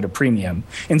that stuff at a premium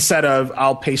instead of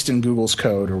I'll paste in Google's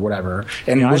code or whatever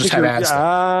and we'll just have ads.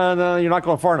 No, you're not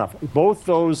going far enough. Both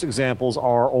those examples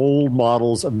are old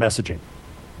models of messaging.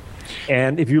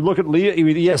 And if you look at Leo,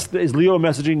 yes, is Leo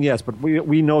messaging? Yes, but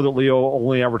we know that Leo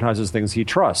only advertises things he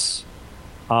trusts,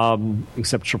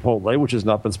 except Chipotle, which has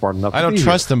not been smart enough. I don't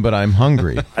trust them, but I'm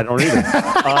hungry. I don't either.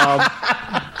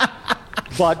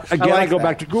 But again, I go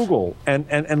back to Google,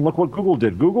 and look what Google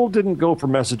did. Google didn't go for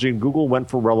messaging. Google went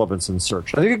for relevance in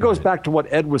search. I think it goes back to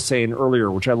what Ed was saying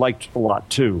earlier, which I liked a lot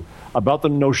too, about the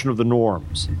notion of the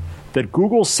norms. That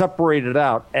Google separated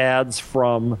out ads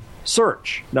from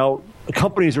search. Now,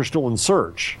 companies are still in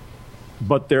search,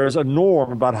 but there's a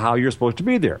norm about how you're supposed to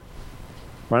be there.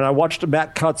 Right? I watched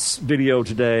Matt Cutt's video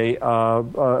today,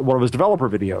 one of his developer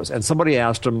videos, and somebody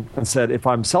asked him and said, if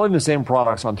I'm selling the same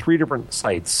products on 3 different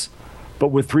sites, but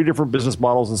with 3 different business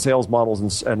models and sales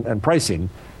models and pricing,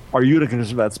 are you going to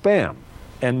consider that spam?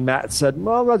 And Matt said,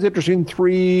 well, that's interesting.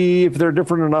 3, if they're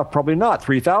different enough, probably not.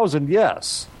 3,000,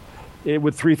 yes.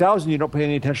 With 3,000, you don't pay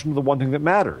any attention to the one thing that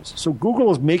matters. So Google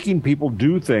is making people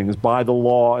do things by the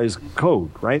law is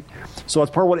code, right? So that's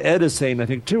part of what Ed is saying, I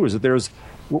think, too, is that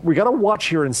we got to watch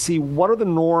here and see what are the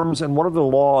norms and what are the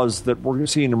laws that we're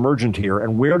seeing emergent here,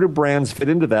 and where do brands fit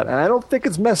into that? And I don't think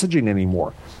it's messaging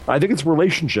anymore. I think it's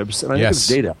relationships, and I think it's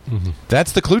data. Mm-hmm.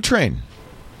 That's the clue train.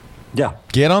 Yeah.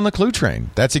 Get on the clue train.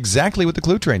 That's exactly what the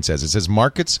clue train says. It says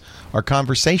markets are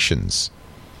conversations.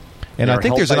 And I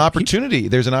think there's an opportunity.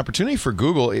 There's an opportunity for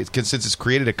Google, since it's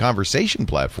created a conversation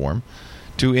platform,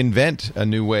 to invent a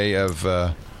new way of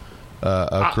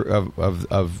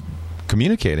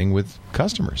communicating with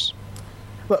customers.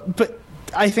 But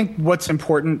I think what's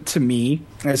important to me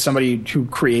as somebody who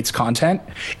creates content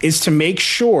is to make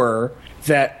sure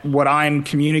that what I'm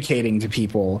communicating to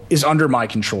people is under my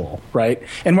control, right?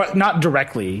 And not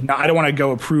directly. I don't want to go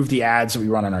approve the ads that we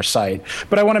run on our site,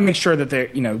 but I want to make sure that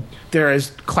they're as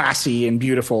classy and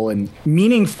beautiful and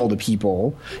meaningful to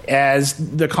people as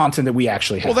the content that we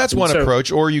actually have. Well, that's one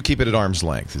approach, or you keep it at arm's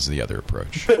length is the other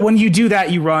approach. But when you do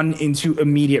that, you run into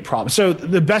immediate problems. So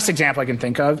the best example I can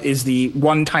think of is the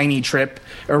one tiny trick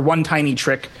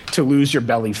to lose your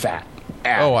belly fat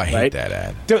ad. Oh, I hate that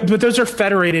ad. But those are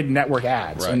federated network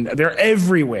ads, and they're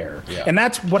everywhere. Yeah. And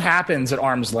that's what happens at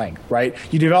arm's length, right?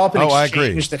 You develop an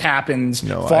exchange that happens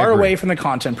far away from the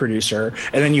content producer,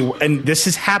 and then and this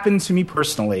has happened to me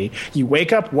personally. You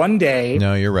wake up one day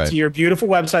to your beautiful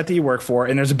website that you work for,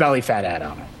 and there's a belly fat ad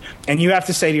on it. And you have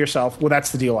to say to yourself, well,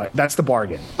 that's the deal. That's the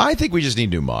bargain. I think we just need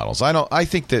new models. I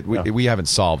think that we haven't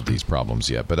solved these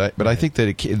problems yet, but I think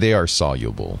that they are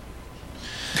soluble.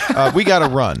 We got to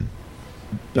run.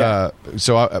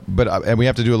 And we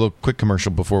have to do a little quick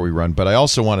commercial before we run. But I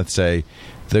also want to say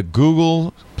the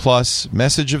Google Plus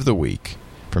message of the week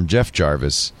from Jeff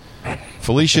Jarvis.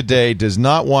 Felicia Day does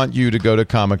not want you to go to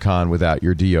Comic-Con without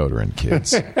your deodorant,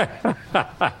 kids.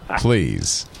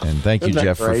 Please. And thank you,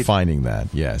 Jeff, for finding that.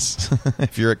 Yes.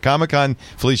 If you're at Comic-Con,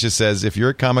 Felicia says, if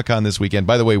you're at Comic-Con this weekend,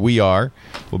 by the way, we'll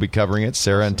be covering it.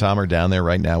 Sarah and Tom are down there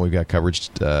right now. We've got coverage.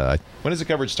 When does the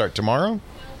coverage start? Tomorrow?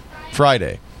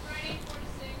 Friday.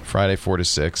 Friday 4 to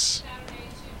 6,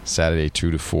 Saturday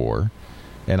 2 to 4,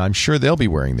 and I'm sure they'll be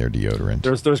wearing their deodorant.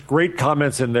 There's great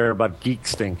comments in there about geek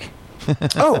stink.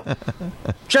 Oh,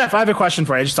 Jeff, I have a question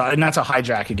for you. I just thought, and not to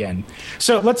hijack again.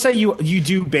 So let's say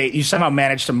you somehow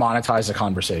manage to monetize the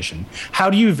conversation. How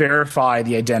do you verify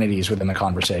the identities within the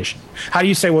conversation? How do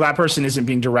you say, well, that person isn't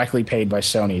being directly paid by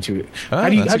Sony to? How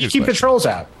do you keep the trolls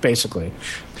out, basically?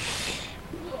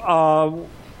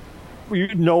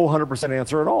 No 100%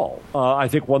 answer at all. I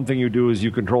think one thing you do is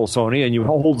you control Sony and you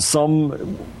hold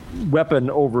some weapon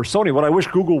over Sony. What I wish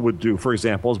Google would do, for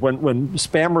example, is when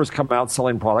spammers come out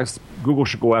selling products, Google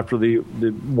should go after the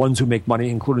ones who make money,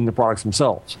 including the products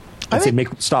themselves,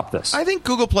 and stop this. I think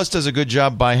Google Plus does a good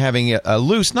job by having a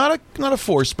loose, not a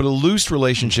forced, but a loose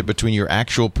relationship between your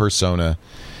actual persona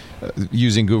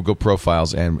using Google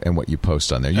profiles and what you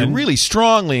post on there. You're really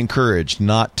strongly encouraged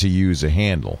not to use a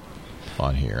handle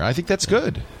on here. I think that's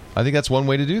good. I think that's one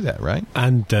way to do that, right?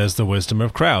 And there's the wisdom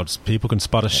of crowds. People can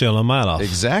spot a shill a mile off.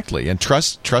 Exactly. And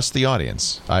trust the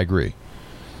audience. I agree.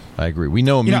 We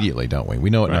know immediately, don't we?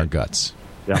 We know it in our guts.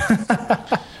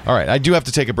 Yeah. All right. I do have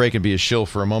to take a break and be a shill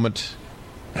for a moment,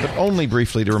 but only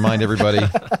briefly to remind everybody.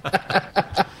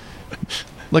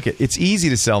 Look, it's easy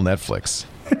to sell Netflix.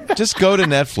 Just go to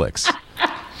Netflix.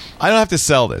 I don't have to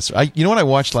sell this. You know what I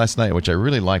watched last night, which I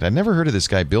really liked? I'd never heard of this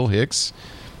guy, Bill Hicks.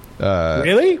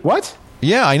 Really? What?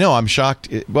 Yeah, I know. I'm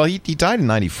shocked. Well, he died in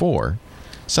 94.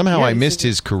 Somehow I missed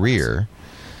his career.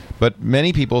 But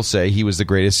many people say he was the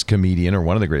greatest comedian or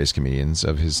one of the greatest comedians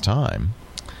of his time.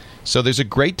 So there's a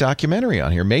great documentary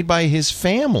on here made by his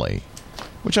family,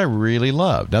 which I really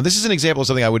loved. Now, this is an example of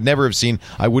something I would never have seen.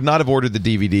 I would not have ordered the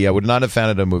DVD. I would not have found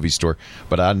it at a movie store.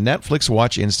 But on Netflix,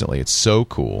 watch instantly. It's so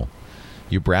cool.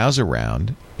 You browse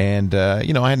around, and I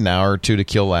had an hour or two to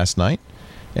kill last night,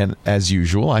 and as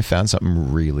usual, I found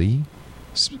something really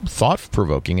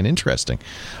thought-provoking and interesting.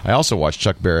 I also watched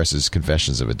Chuck Barris's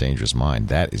Confessions of a Dangerous Mind.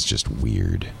 That is just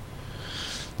weird.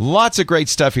 Lots of great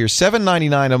stuff here.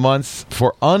 $7.99 a month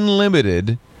for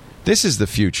unlimited. This is the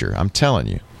future, I'm telling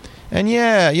you. And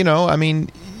yeah,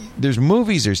 there's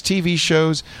movies, there's TV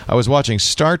shows. I was watching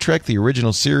Star Trek, the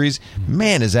original series.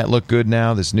 Man, does that look good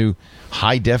now, this new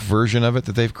high-def version of it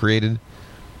that they've created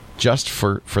just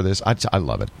for this. I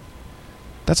love it.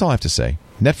 That's all I have to say.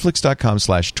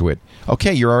 Netflix.com/twit.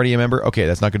 Okay, you're already a member? Okay,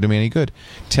 that's not going to do me any good.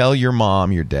 Tell your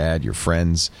mom, your dad, your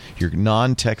friends, your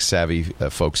non-tech savvy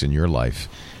folks in your life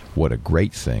what a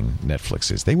great thing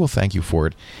Netflix is. They will thank you for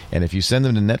it. And if you send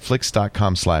them to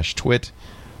Netflix.com/twit,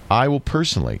 I will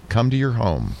personally come to your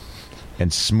home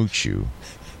and smooch you.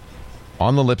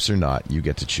 On the lips or not, you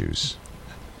get to choose.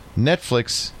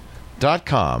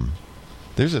 Netflix.com.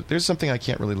 There's something I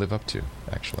can't really live up to,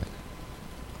 actually.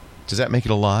 Does that make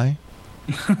it a lie?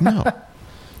 No.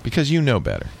 Because you know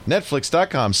better.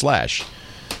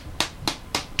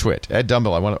 Netflix.com/twit. Ed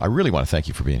Dumble, I really want to thank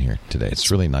you for being here today. It's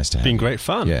really nice to have you. It's been great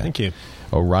fun. Yeah. Thank you.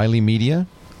 O'Reilly Media,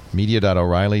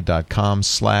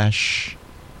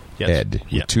 media.o'reilly.com/Ed.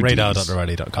 Yeah.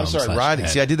 Radar.o'reilly.com. I'm sorry, Roddy.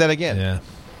 See, I did that again. Yeah.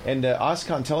 And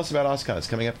OSCON, tell us about OSCON. It's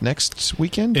coming up next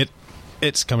weekend?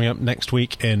 It's coming up next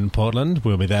week in Portland.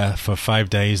 We'll be there for 5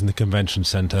 days in the convention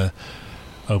center.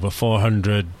 Over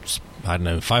 400,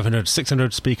 500,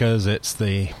 600 speakers. It's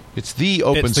the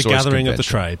open source gathering convention of the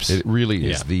tribes. It really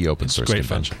is the open source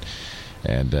convention. Fun.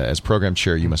 And as program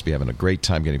chair, you must be having a great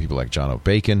time getting people like John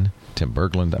O'Bacon, Tim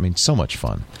Berglund. I mean, so much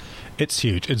fun. It's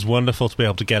huge. It's wonderful to be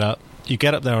able to get up. You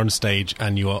get up there on stage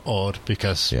and you are awed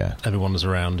because everyone is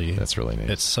around you. That's really neat.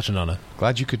 It's such an honor.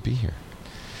 Glad you could be here.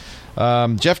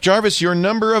 Jeff Jarvis, your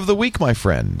number of the week, my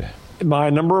friend.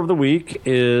 My number of the week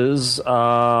is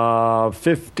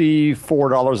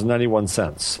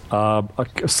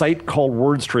 $54.91. A site called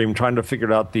WordStream trying to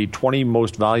figure out the 20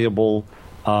 most valuable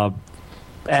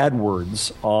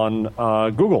AdWords on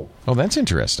Google. Oh, that's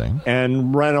interesting.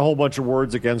 And ran a whole bunch of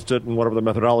words against it, and whatever the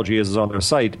methodology is on their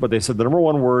site. But they said the number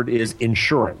one word is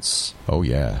insurance. Oh,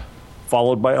 yeah.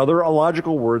 Followed by other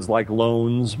illogical words like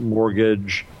loans,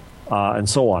 mortgage, and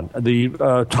so on. The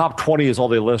top 20 is all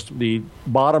they list. The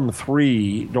bottom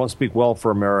three don't speak well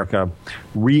for America: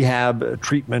 rehab,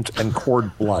 treatment, and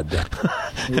cord blood.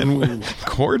 And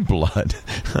cord blood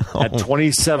at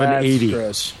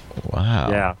 $27.80. Wow.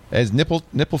 Yeah. Is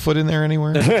Nipplefoot in there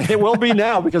anywhere? It will be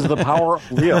now because of the power of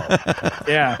Leo.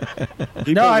 Yeah.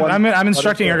 No, I'm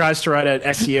instructing our guys to write an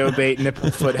SEO bait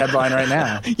Nipplefoot headline right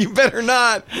now. You better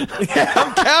not.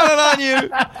 I'm counting on you.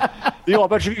 Leo, I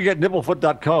bet you can get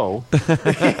nipplefoot.co.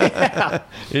 Yeah.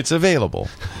 It's available.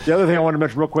 The other thing I want to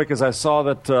mention real quick is I saw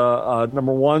that,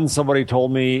 number one, somebody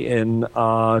told me in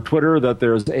Twitter that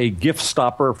there's a GIF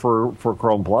stopper for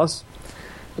Chrome Plus.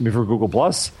 I mean, for Google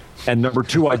Plus. And number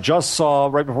two, I just saw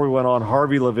right before we went on,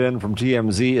 Harvey Levin from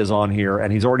TMZ is on here,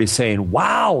 and he's already saying,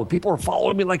 wow, people are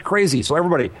following me like crazy. So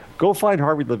everybody, go find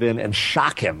Harvey Levin and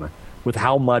shock him with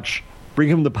how much, bring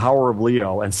him the power of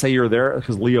Leo and say you're there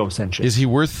because Leo sent you. Is he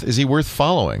worth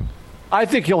following? I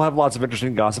think he'll have lots of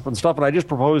interesting gossip and stuff, and I just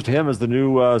proposed him as the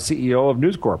new CEO of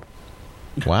News Corp.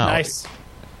 Wow. Nice.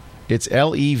 It's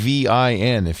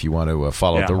Levin if you want to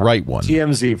follow the right one.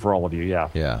 TMZ for all of you, yeah.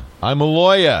 Yeah. I'm a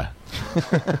lawyer.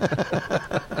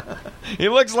 He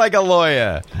looks like a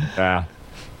lawyer. Yeah.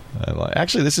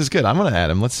 Actually, this is good. I'm going to add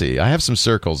him. Let's see. I have some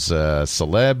circles.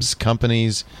 Celebs,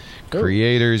 companies,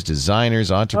 creators, designers,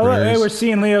 entrepreneurs. Oh, hey, we're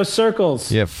seeing Leo's circles.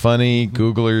 Yeah, funny,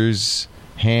 Googlers,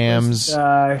 hams,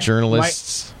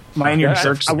 journalists. Mine your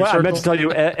search. I meant to tell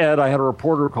you, Ed, I had a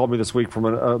reporter who called me this week from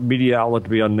a media outlet to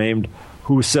be unnamed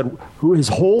who said his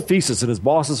whole thesis and his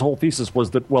boss's whole thesis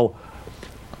was that, well,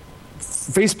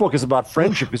 Facebook is about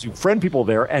friendship because you friend people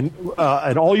there, and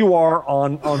all you are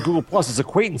on Google Plus is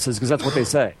acquaintances because that's what they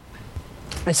say.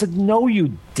 I said, no,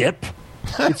 you dip.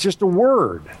 It's just a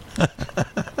word.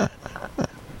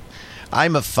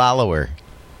 I'm a follower.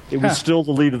 It was still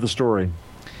the lead of the story.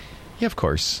 Yeah, of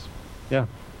course. Yeah.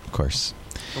 Of course.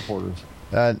 Reporters.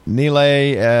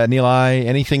 Nilay,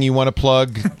 anything you want to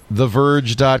plug?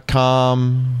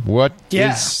 TheVerge.com. What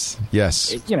is...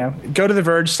 Yes. Go to The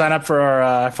Verge, sign up for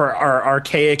our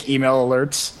archaic email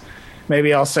alerts.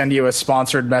 Maybe I'll send you a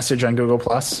sponsored message on Google+.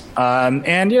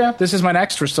 And this is my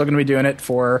next. We're still going to be doing it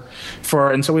for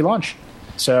until we launch.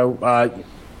 So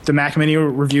the Mac Mini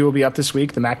review will be up this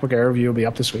week. The MacBook Air review will be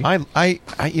up this week. I'm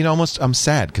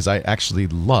sad because I actually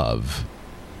love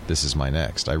This Is My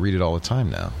Next. I read it all the time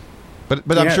now.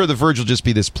 But I'm sure The Verge will just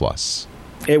be this plus.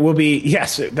 It will be,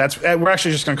 yes. We're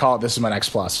actually just going to call it "This Is My Next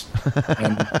Plus,"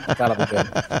 and that'll be good.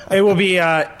 It will be.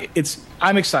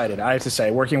 I'm excited. I have to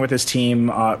say, working with this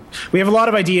team, we have a lot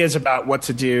of ideas about what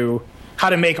to do, how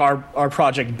to make our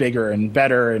project bigger and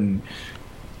better. And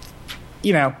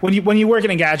when you work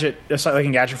in a site like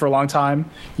Engadget for a long time,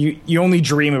 you only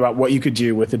dream about what you could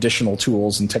do with additional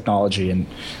tools and technology. And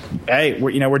hey,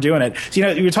 we're doing it.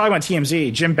 So, you were talking about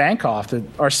TMZ. Jim Bankoff,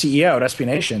 our CEO at SB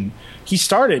Nation, he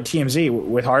started TMZ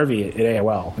with Harvey at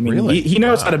AOL. I mean, really? he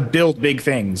knows how to build big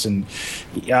things, and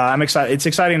I'm excited. It's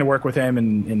exciting to work with him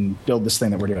and build this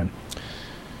thing that we're doing.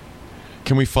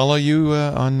 Can we follow you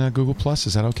on Google Plus?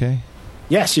 Is that okay?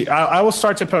 Yes, I will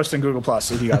start to post in Google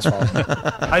Plus if you guys follow me.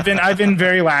 I've been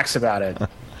very lax about it.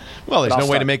 Well, there's no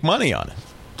way to make money on it.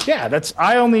 Yeah, how do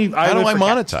I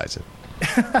monetize it?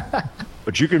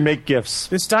 But you can make gifts.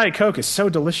 This Diet Coke is so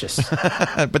delicious.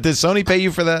 But does Sony pay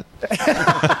you for that?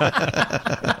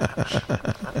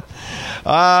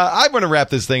 I'm going to wrap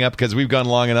this thing up because we've gone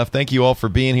long enough. Thank you all for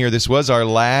being here. This was our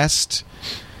last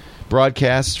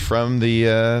broadcast from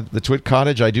the Twit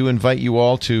Cottage. I do invite you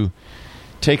all to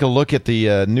take a look at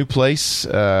the new place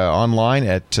online.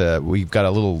 We've got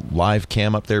a little live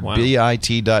cam up there,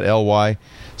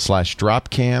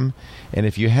 bit.ly/dropcam. And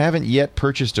if you haven't yet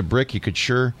purchased a brick, you could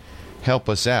sure help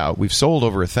us out. We've sold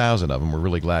over 1,000 of them. We're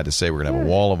really glad to say we're going to have a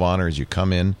wall of honor as you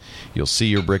come in. You'll see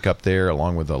your brick up there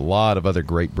along with a lot of other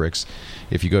great bricks.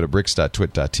 If you go to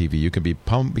bricks.twit.tv, you can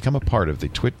become a part of the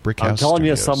Twit Brick House I'm telling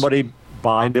Studios. you, somebody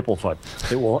buy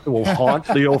Nipplefoot. It will haunt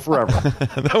Leo forever.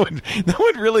 That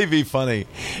would really be funny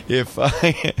if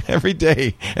every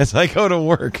day as I go to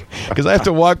work, because I have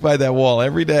to walk by that wall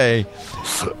every day,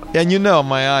 and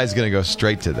my eye's going to go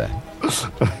straight to that.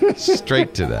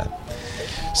 Straight to that.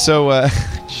 So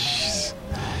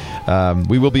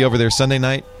we will be over there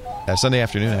Sunday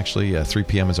afternoon, actually. 3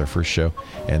 p.m. is our first show.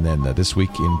 And then this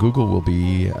week in Google will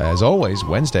be, as always,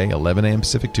 Wednesday, 11 a.m.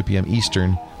 Pacific, 2 p.m.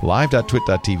 Eastern,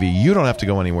 live.twit.tv. You don't have to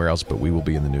go anywhere else, but we will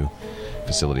be in the new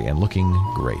facility and looking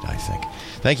great, I think.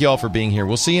 Thank you all for being here.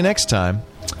 We'll see you next time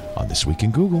on This Week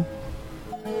in Google.